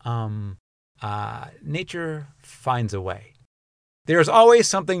say, nature finds a way. There is always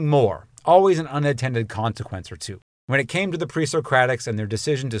something more, always an unintended consequence or two. When it came to the pre-Socratics and their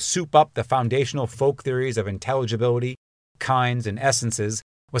decision to soup up the foundational folk theories of intelligibility, kinds, and essences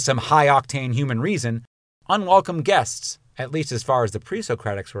with some high-octane human reason, unwelcome guests, at least as far as the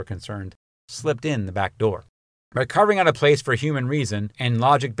pre-Socratics were concerned, slipped in the back door. By carving out a place for human reason and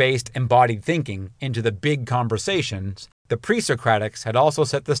logic-based embodied thinking into the big conversations, the pre-Socratics had also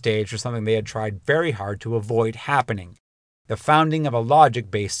set the stage for something they had tried very hard to avoid happening: the founding of a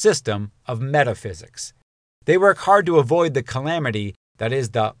logic-based system of metaphysics. They work hard to avoid the calamity that is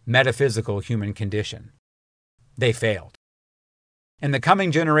the metaphysical human condition. They failed. In the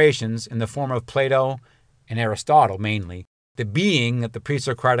coming generations, in the form of Plato and Aristotle mainly, the being that the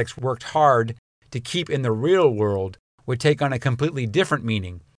pre-Socratics worked hard to keep in the real world would take on a completely different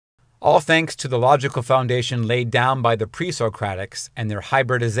meaning, all thanks to the logical foundation laid down by the pre-Socratics and their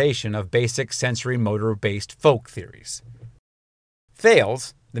hybridization of basic sensory motor-based folk theories.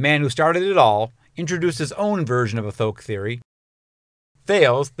 Thales, the man who started it all, introduced his own version of a folk theory.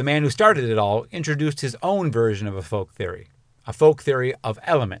 a folk theory of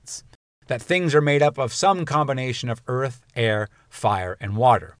elements, that things are made up of some combination of earth, air, fire, and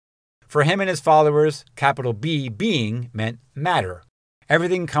water. For him and his followers, capital B, being, meant matter.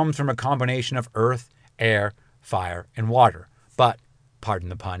 Everything comes from a combination of earth, air, fire, and water. But, pardon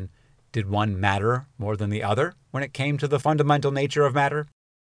the pun, did one matter more than the other when it came to the fundamental nature of matter?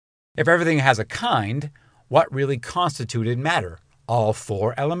 If everything has a kind, what really constituted matter? All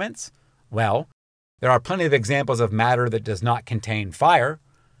four elements? Well, there are plenty of examples of matter that does not contain fire.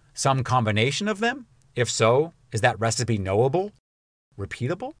 Some combination of them? If so, is that recipe knowable?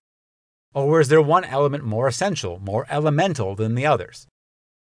 Repeatable? Or is there one element more essential, more elemental than the others?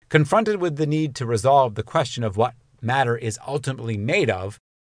 Confronted with the need to resolve the question of what matter is ultimately made of,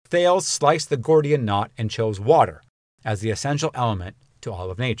 Thales sliced the Gordian knot and chose water as the essential element to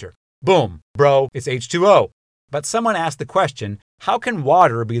all of nature. Boom, bro, it's H2O. But someone asked the question, how can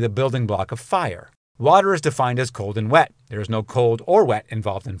water be the building block of fire? Water is defined as cold and wet. There is no cold or wet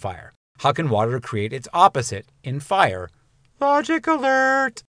involved in fire. How can water create its opposite in fire? Logic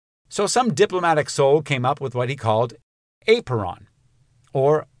alert! So some diplomatic soul came up with what he called aperon,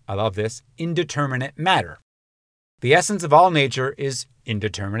 or, I love this, indeterminate matter. The essence of all nature is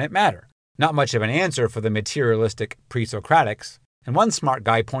indeterminate matter. Not much of an answer for the materialistic pre-Socratics, and one smart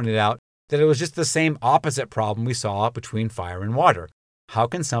guy pointed out that it was just the same opposite problem we saw between fire and water. How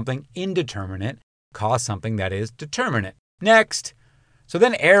can something indeterminate cause something that is determinate? Next! So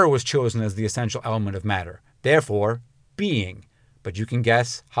then air was chosen as the essential element of matter, therefore being. But you can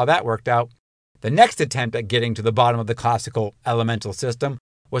guess how that worked out. The next attempt at getting to the bottom of the classical elemental system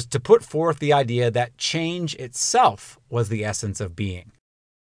was to put forth the idea that change itself was the essence of being.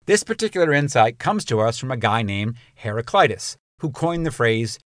 This particular insight comes to us from a guy named Heraclitus, who coined the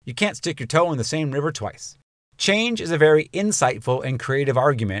phrase, "You can't stick your toe in the same river twice." Change is a very insightful and creative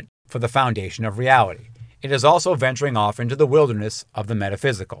argument for the foundation of reality. It is also venturing off into the wilderness of the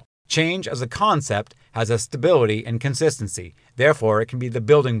metaphysical. Change as a concept has a stability and consistency. Therefore, it can be the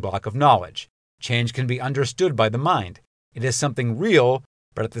building block of knowledge. Change can be understood by the mind. It is something real,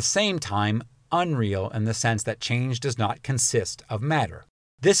 but at the same time unreal in the sense that change does not consist of matter.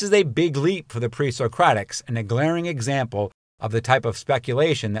 This is a big leap for the pre-Socratics and a glaring example of the type of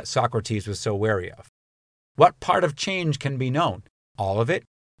speculation that Socrates was so wary of. What part of change can be known? All of it?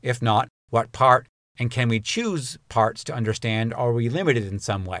 If not, what part? And can we choose parts to understand, or are we limited in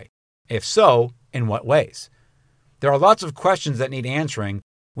some way? If so, in what ways? There are lots of questions that need answering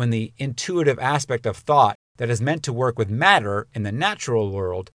when the intuitive aspect of thought that is meant to work with matter in the natural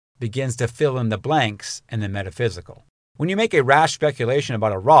world begins to fill in the blanks in the metaphysical. When you make a rash speculation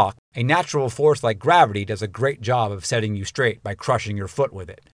about a rock, a natural force like gravity does a great job of setting you straight by crushing your foot with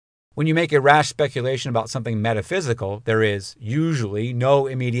it. When you make a rash speculation about something metaphysical, there is usually no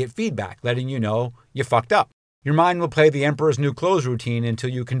immediate feedback letting you know you fucked up. Your mind will play the Emperor's New Clothes routine until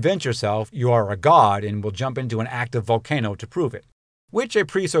you convince yourself you are a god and will jump into an active volcano to prove it, which a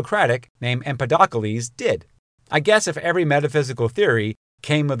pre-Socratic named Empedocles did. I guess if every metaphysical theory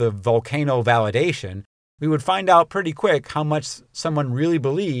came with a volcano validation, we would find out pretty quick how much someone really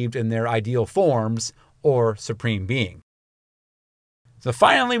believed in their ideal forms or supreme being. So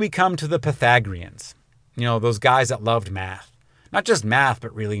finally we come to the Pythagoreans. Those guys that loved math. Not just math,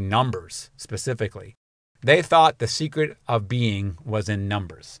 but really numbers, specifically. They thought the secret of being was in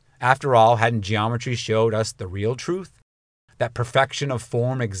numbers. After all, hadn't geometry showed us the real truth? That perfection of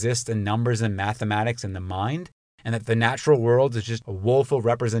form exists in numbers and mathematics in the mind, and that the natural world is just a woeful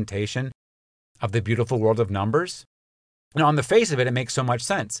representation of the beautiful world of numbers? And on the face of it, it makes so much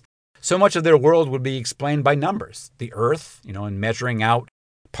sense. So much of their world would be explained by numbers. The earth, and measuring out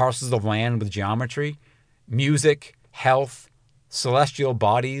parcels of land with geometry, music, health, celestial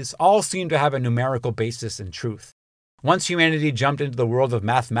bodies, all seem to have a numerical basis in truth. Once humanity jumped into the world of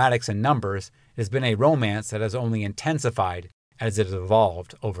mathematics and numbers, it has been a romance that has only intensified as it has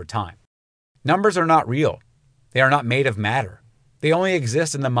evolved over time. Numbers are not real. They are not made of matter. They only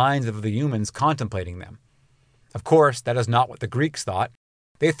exist in the minds of the humans contemplating them. Of course, that is not what the Greeks thought.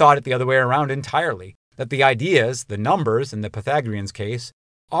 They thought it the other way around entirely, that the ideas, the numbers in the Pythagoreans' case,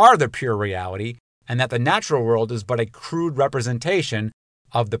 are the pure reality, and that the natural world is but a crude representation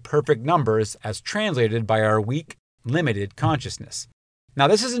of the perfect numbers as translated by our weak, limited consciousness. Now,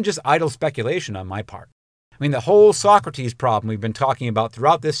 this isn't just idle speculation on my part. The whole Socrates problem we've been talking about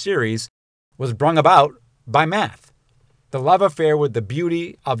throughout this series was brung about by math. The love affair with the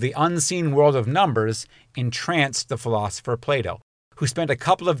beauty of the unseen world of numbers entranced the philosopher Plato, who spent a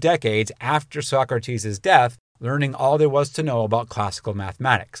couple of decades after Socrates' death learning all there was to know about classical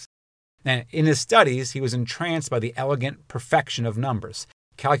mathematics. And in his studies, he was entranced by the elegant perfection of numbers,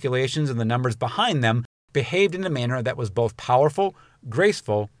 calculations and the numbers behind them behaved in a manner that was both powerful,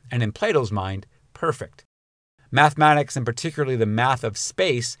 graceful, and in Plato's mind, perfect. Mathematics, and particularly the math of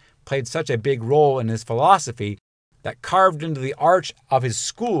space, played such a big role in his philosophy that carved into the arch of his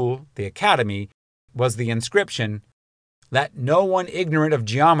school, the academy, was the inscription, "Let no one ignorant of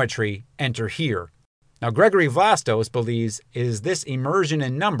geometry enter here." Now, Gregory Vlastos believes it is this immersion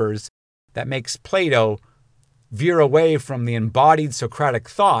in numbers that makes Plato veer away from the embodied Socratic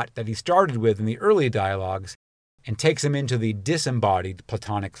thought that he started with in the early dialogues and takes him into the disembodied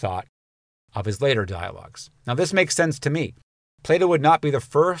Platonic thought of his later dialogues. Now, this makes sense to me. Plato would not be the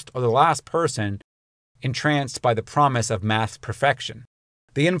first or the last person entranced by the promise of math's perfection.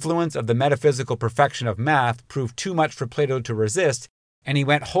 The influence of the metaphysical perfection of math proved too much for Plato to resist, and he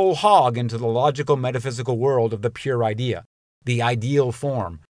went whole hog into the logical metaphysical world of the pure idea, the ideal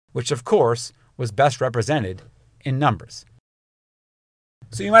form, which of course was best represented in numbers.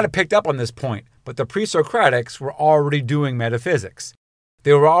 So you might have picked up on this point, but the pre-Socratics were already doing metaphysics.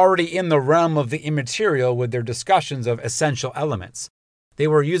 They were already in the realm of the immaterial with their discussions of essential elements. They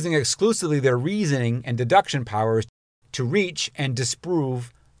were using exclusively their reasoning and deduction powers to reach and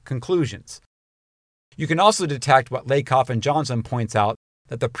disprove conclusions. You can also detect what Lakoff and Johnson points out,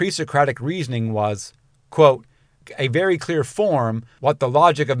 that the pre-Socratic reasoning was, quote, a very clear form what the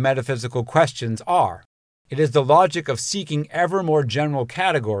logic of metaphysical questions are. It is the logic of seeking ever more general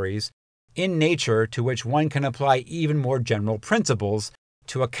categories in nature to which one can apply even more general principles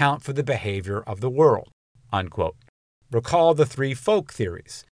to account for the behavior of the world, unquote. Recall the three folk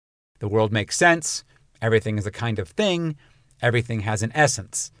theories. The world makes sense, everything is a kind of thing, everything has an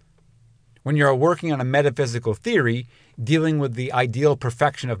essence. When you're working on a metaphysical theory, dealing with the ideal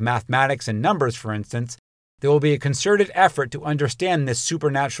perfection of mathematics and numbers, for instance, there will be a concerted effort to understand this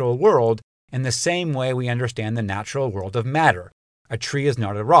supernatural world in the same way we understand the natural world of matter. A tree is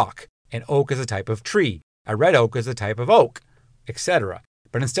not a rock. An oak is a type of tree. A red oak is a type of oak, etc.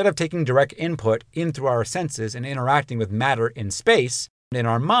 But instead of taking direct input in through our senses and interacting with matter in space, in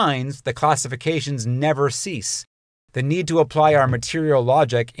our minds, the classifications never cease. The need to apply our material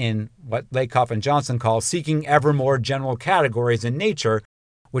logic in what Lakoff and Johnson call seeking ever more general categories in nature,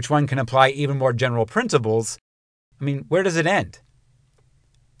 which one can apply even more general principles, where does it end?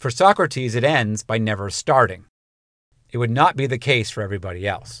 For Socrates, it ends by never starting. It would not be the case for everybody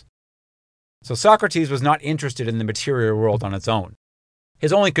else. So Socrates was not interested in the material world on its own.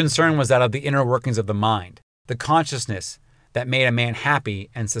 His only concern was that of the inner workings of the mind, the consciousness that made a man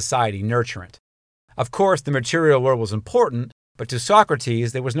happy and society nurturant. Of course, the material world was important, but to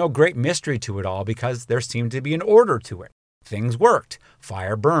Socrates, there was no great mystery to it all because there seemed to be an order to it. Things worked.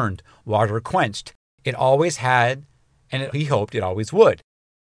 Fire burned. Water quenched. It always had, and he hoped it always would.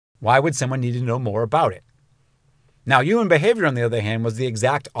 Why would someone need to know more about it? Now, human behavior, on the other hand, was the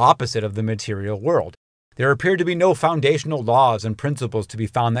exact opposite of the material world. There appeared to be no foundational laws and principles to be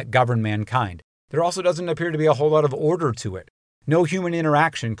found that govern mankind. There also doesn't appear to be a whole lot of order to it. No human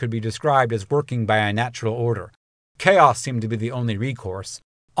interaction could be described as working by a natural order. Chaos seemed to be the only recourse.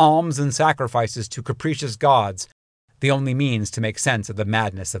 Alms and sacrifices to capricious gods, the only means to make sense of the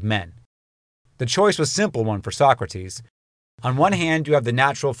madness of men. The choice was a simple one for Socrates. On one hand, you have the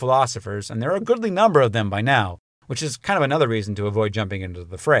natural philosophers, and there are a goodly number of them by now, which is kind of another reason to avoid jumping into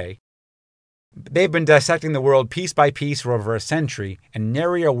the fray. They've been dissecting the world piece by piece for over a century and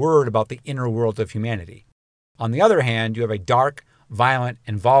nary a word about the inner world of humanity. On the other hand, you have a dark, violent,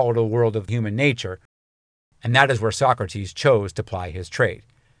 and volatile world of human nature, and that is where Socrates chose to ply his trade.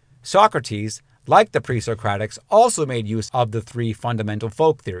 Socrates, like the pre-Socratics, also made use of the three fundamental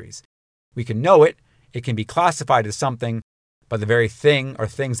folk theories. We can know it, it can be classified as something, by the very thing or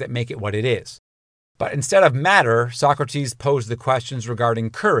things that make it what it is. But instead of matter, Socrates posed the questions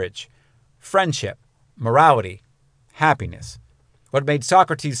regarding courage, friendship, morality, happiness. What made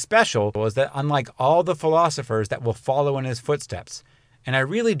Socrates special was that unlike all the philosophers that will follow in his footsteps, and I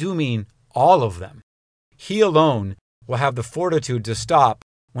really do mean all of them, he alone will have the fortitude to stop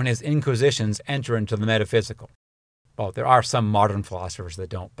when his inquisitions enter into the metaphysical. Well, there are some modern philosophers that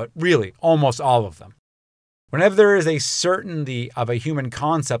don't, but really, almost all of them. Whenever there is a certainty of a human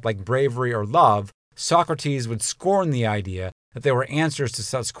concept like bravery or love, Socrates would scorn the idea that there were answers to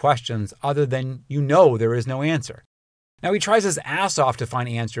such questions other than there is no answer. Now, he tries his ass off to find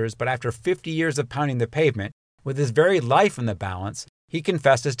answers, but after 50 years of pounding the pavement, with his very life in the balance, he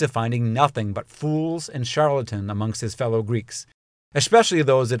confesses to finding nothing but fools and charlatans amongst his fellow Greeks, especially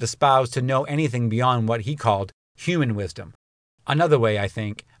those that espoused to know anything beyond what he called human wisdom. Another way, I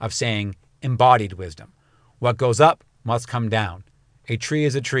think, of saying embodied wisdom. What goes up must come down. A tree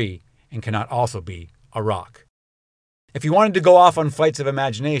is a tree and cannot also be a rock. If you wanted to go off on flights of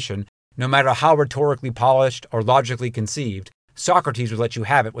imagination, No matter how rhetorically polished or logically conceived, Socrates would let you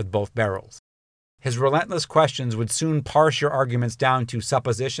have it with both barrels. His relentless questions would soon parse your arguments down to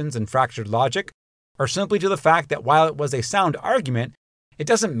suppositions and fractured logic, or simply to the fact that while it was a sound argument, it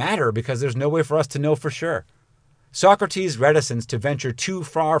doesn't matter because there's no way for us to know for sure. Socrates' reticence to venture too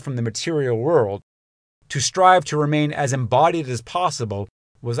far from the material world, to strive to remain as embodied as possible,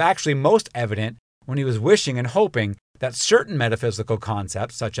 was actually most evident when he was wishing and hoping that certain metaphysical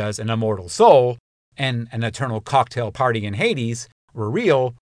concepts, such as an immortal soul and an eternal cocktail party in Hades, were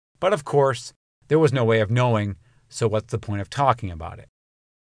real, but of course, there was no way of knowing, so what's the point of talking about it?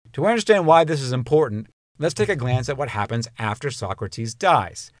 To understand why this is important, let's take a glance at what happens after Socrates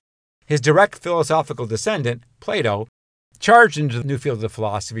dies. His direct philosophical descendant, Plato, charged into the new field of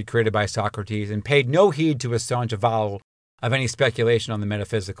philosophy created by Socrates and paid no heed to his staunch avowal of any speculation on the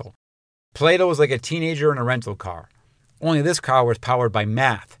metaphysical. Plato was like a teenager in a rental car, only this car was powered by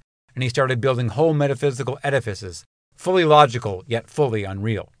math, and he started building whole metaphysical edifices, fully logical yet fully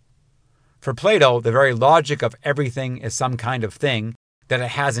unreal. For Plato, the very logic of everything is some kind of thing, that it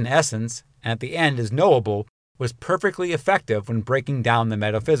has an essence, and at the end is knowable, was perfectly effective when breaking down the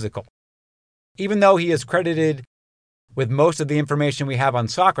metaphysical. Even though he is credited with most of the information we have on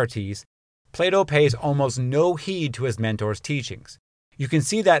Socrates, Plato pays almost no heed to his mentor's teachings. You can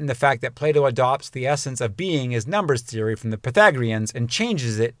see that in the fact that Plato adopts the essence of being as numbers theory from the Pythagoreans and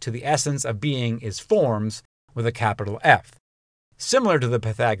changes it to the essence of being is forms with a capital F. Similar to the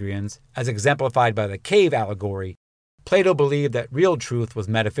Pythagoreans, as exemplified by the cave allegory, Plato believed that real truth was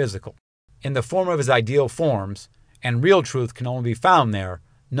metaphysical, in the form of his ideal forms, and real truth can only be found there,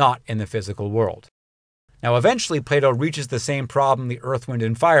 not in the physical world. Now eventually Plato reaches the same problem the Earth, Wind,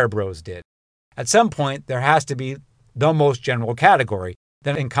 and Fire bros did. At some point, there has to be the most general category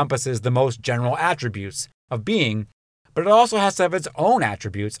that encompasses the most general attributes of being, but it also has to have its own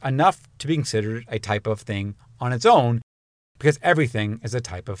attributes enough to be considered a type of thing on its own, because everything is a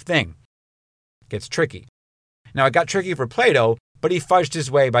type of thing. It gets tricky. Now, it got tricky for Plato, but he fudged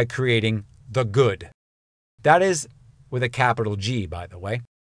his way by creating the good. That is with a capital G, by the way.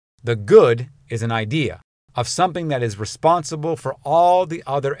 The good is an idea of something that is responsible for all the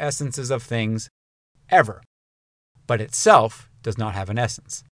other essences of things ever, but itself does not have an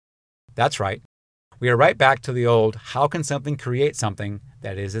essence. That's right. We are right back to the old, how can something create something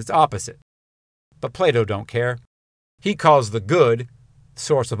that is its opposite? But Plato don't care. He calls the good,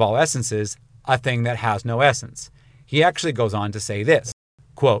 source of all essences, a thing that has no essence. He actually goes on to say this,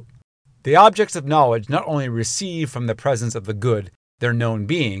 quote, "The objects of knowledge not only receive from the presence of the good their known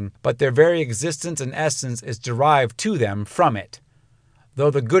being, but their very existence and essence is derived to them from it.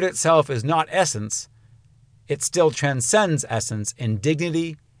 Though the good itself is not essence, it still transcends essence in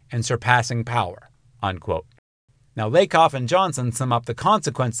dignity and surpassing power." Unquote. Now, Lakoff and Johnson sum up the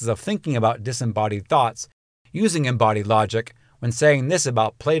consequences of thinking about disembodied thoughts using embodied logic when saying this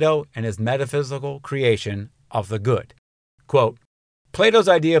about Plato and his metaphysical creation of the good. Quote, "Plato's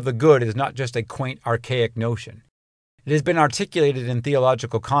idea of the good is not just a quaint, archaic notion. It has been articulated in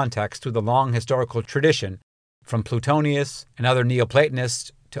theological context through the long historical tradition, from Plotinus and other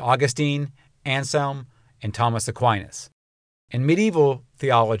Neoplatonists to Augustine, Anselm, and Thomas Aquinas. In medieval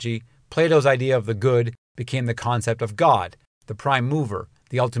theology, Plato's idea of the good became the concept of God, the prime mover,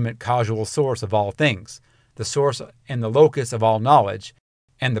 the ultimate causal source of all things, the source and the locus of all knowledge,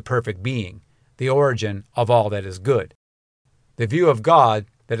 and the perfect being, the origin of all that is good. The view of God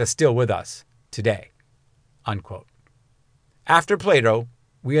that is still with us today." Unquote. After Plato,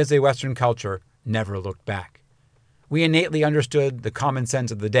 we as a Western culture never looked back. We innately understood the common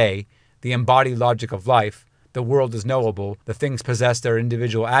sense of the day, the embodied logic of life, the world is knowable, the things possess their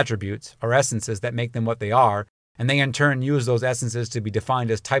individual attributes or essences that make them what they are, and they in turn use those essences to be defined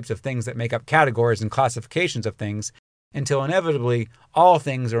as types of things that make up categories and classifications of things, until inevitably all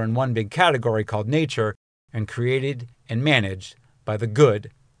things are in one big category called nature and created and managed by the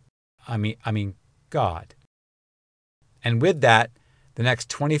good, God. And with that, the next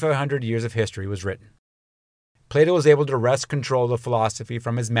 2,500 years of history was written. Plato was able to wrest control of philosophy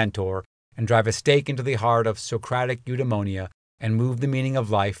from his mentor and drive a stake into the heart of Socratic eudaimonia and move the meaning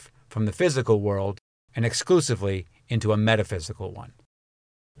of life from the physical world and exclusively into a metaphysical one.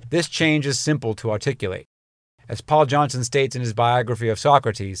 This change is simple to articulate. As Paul Johnson states in his biography of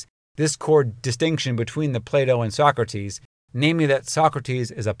Socrates, this core distinction between the Plato and Socrates, namely that Socrates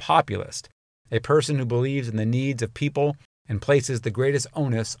is a populist, a person who believes in the needs of people and places the greatest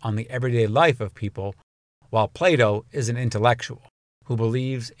onus on the everyday life of people, while Plato is an intellectual who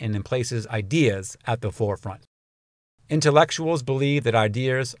believes in and places ideas at the forefront. Intellectuals believe that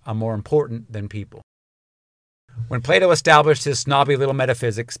ideas are more important than people. When Plato established his snobby little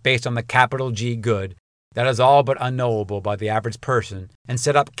metaphysics based on the capital G good, that is all but unknowable by the average person, and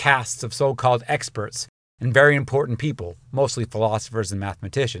set up castes of so-called experts and very important people, mostly philosophers and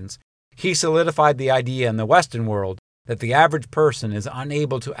mathematicians, he solidified the idea in the Western world that the average person is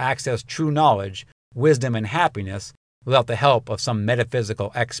unable to access true knowledge, wisdom, and happiness without the help of some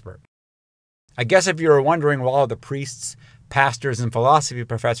metaphysical expert. I guess if you were wondering where all the priests, pastors, and philosophy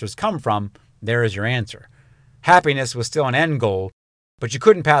professors come from, there is your answer. Happiness was still an end goal, but you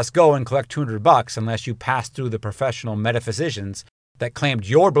couldn't pass go and collect $200 unless you passed through the professional metaphysicians that claimed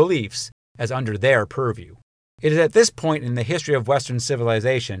your beliefs as under their purview. It is at this point in the history of Western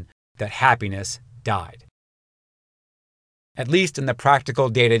civilization that happiness died. At least in the practical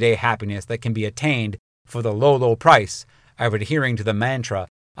day-to-day happiness that can be attained for the low price of adhering to the mantra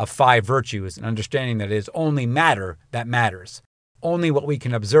of 5 virtues and understanding that it is only matter that matters, only what we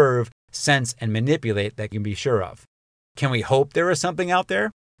can observe, sense, and manipulate that can be sure of. Can we hope there is something out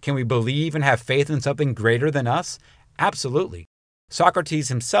there? Can we believe and have faith in something greater than us? Absolutely. Socrates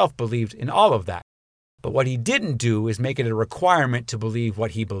himself believed in all of that. But what he didn't do is make it a requirement to believe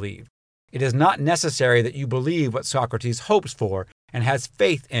what he believed. It is not necessary that you believe what Socrates hopes for and has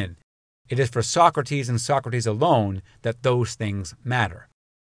faith in. It is for Socrates and Socrates alone that those things matter.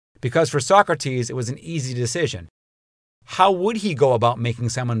 Because for Socrates, it was an easy decision. How would he go about making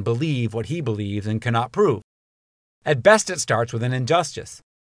someone believe what he believes and cannot prove? At best, it starts with an injustice,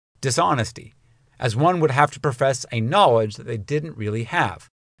 dishonesty, as one would have to profess a knowledge that they didn't really have,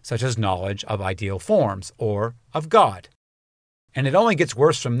 such as knowledge of ideal forms or of God. And it only gets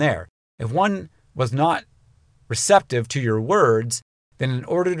worse from there. If one was not receptive to your words, then in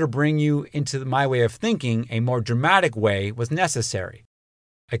order to bring you into my way of thinking, a more dramatic way was necessary.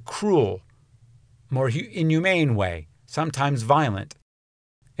 A cruel, more inhumane way, sometimes violent.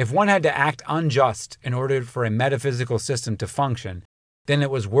 If one had to act unjust in order for a metaphysical system to function, then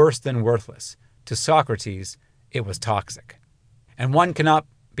it was worse than worthless. To Socrates, it was toxic. And one cannot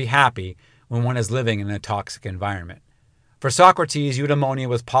be happy when one is living in a toxic environment. For Socrates, eudaimonia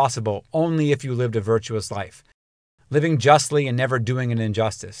was possible only if you lived a virtuous life, living justly and never doing an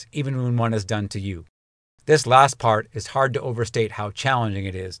injustice, even when one is done to you. This last part is hard to overstate how challenging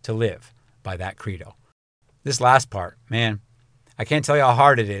it is to live by that credo. This last part, man, I can't tell you how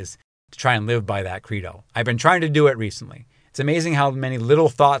hard it is to try and live by that credo. I've been trying to do it recently. It's amazing how many little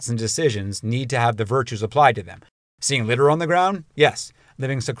thoughts and decisions need to have the virtues applied to them. Seeing litter on the ground? Yes.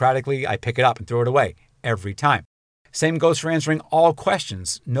 Living Socratically, I pick it up and throw it away every time. Same goes for answering all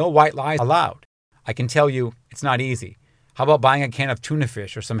questions. No white lies allowed. I can tell you it's not easy. How about buying a can of tuna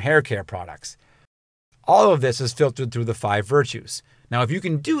fish or some hair care products? All of this is filtered through the 5 virtues. Now, if you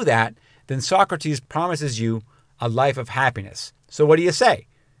can do that, then Socrates promises you a life of happiness. So what do you say?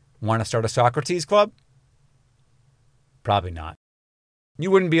 Want to start a Socrates club? Probably not. You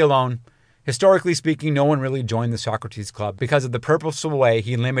wouldn't be alone. Historically speaking, no one really joined the Socrates club because of the purposeful way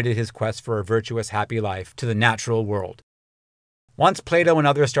he limited his quest for a virtuous, happy life to the natural world. Once Plato and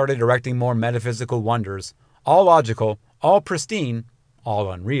others started erecting more metaphysical wonders, all logical, all pristine,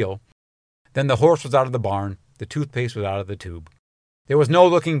 all unreal, then the horse was out of the barn, the toothpaste was out of the tube. There was no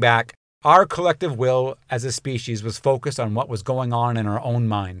looking back. Our collective will as a species was focused on what was going on in our own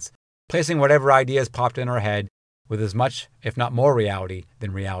minds, placing whatever ideas popped in our head with as much, if not more reality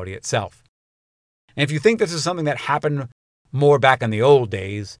than reality itself. And if you think this is something that happened more back in the old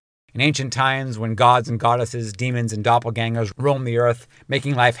days, in ancient times when gods and goddesses, demons and doppelgangers roamed the earth,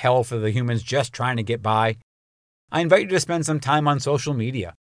 making life hell for the humans just trying to get by, I invite you to spend some time on social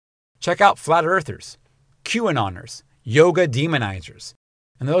media. Check out flat earthers, QAnoners, yoga demonizers,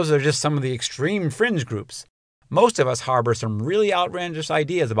 and those are just some of the extreme fringe groups. Most of us harbor some really outlandish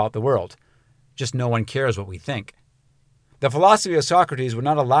ideas about the world. Just no one cares what we think. The philosophy of Socrates would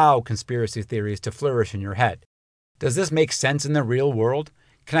not allow conspiracy theories to flourish in your head. Does this make sense in the real world?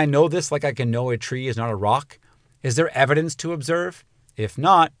 Can I know this like I can know a tree is not a rock? Is there evidence to observe? If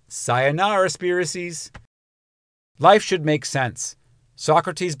not, sayonara, conspiracies. Life should make sense.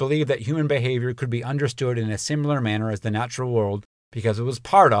 Socrates believed that human behavior could be understood in a similar manner as the natural world because it was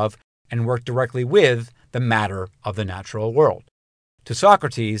part of and worked directly with the matter of the natural world. To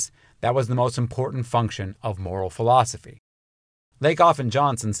Socrates, that was the most important function of moral philosophy. Lakoff and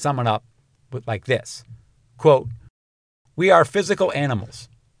Johnson sum it up like this, quote, "We are physical animals.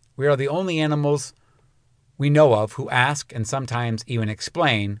 We are the only animals we know of who ask and sometimes even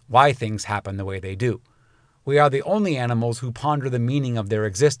explain why things happen the way they do. We are the only animals who ponder the meaning of their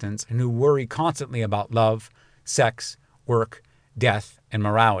existence and who worry constantly about love, sex, work, death, and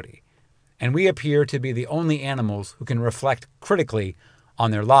morality. And we appear to be the only animals who can reflect critically on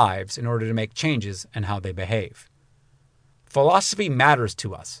their lives in order to make changes in how they behave. Philosophy matters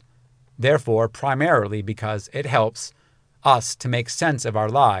to us, therefore, primarily because it helps us to make sense of our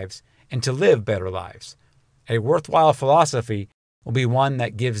lives and to live better lives. A worthwhile philosophy will be one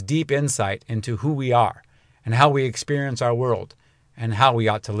that gives deep insight into who we are and how we experience our world and how we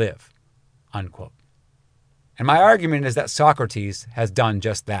ought to live." Unquote. And my argument is that Socrates has done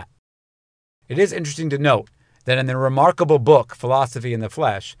just that. It is interesting to note that in the remarkable book, Philosophy in the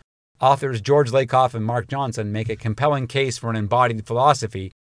Flesh, authors George Lakoff and Mark Johnson make a compelling case for an embodied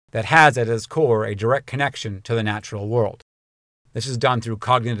philosophy that has at its core a direct connection to the natural world. This is done through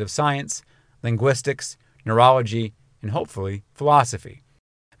cognitive science, linguistics, neurology, and hopefully philosophy.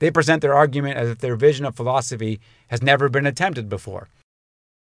 They present their argument as if their vision of philosophy has never been attempted before.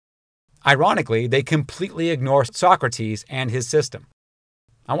 Ironically, they completely ignore Socrates and his system.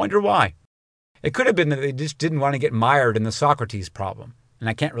 I wonder why. It could have been that they just didn't want to get mired in the Socrates problem, and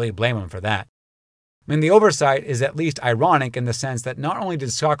I can't really blame them for that. I mean, the oversight is at least ironic in the sense that not only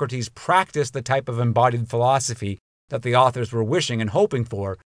did Socrates practice the type of embodied philosophy that the authors were wishing and hoping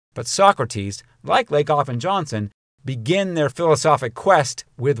for, but Socrates, like Lakoff and Johnson, begin their philosophic quest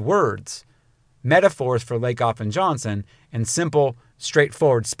with words, metaphors for Lakoff and Johnson, and simple,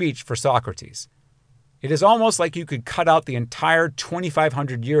 straightforward speech for Socrates. It is almost like you could cut out the entire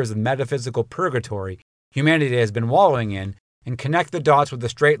 2,500 years of metaphysical purgatory humanity has been wallowing in and connect the dots with a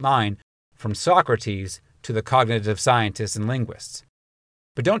straight line from Socrates to the cognitive scientists and linguists.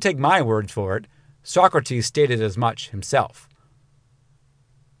 But don't take my word for it. Socrates stated as much himself.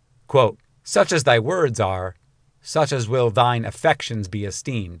 Quote, "Such as thy words are, such as will thine affections be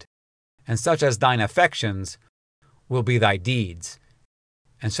esteemed, and such as thine affections will be thy deeds,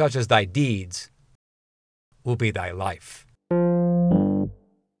 and such as thy deeds will be thy life."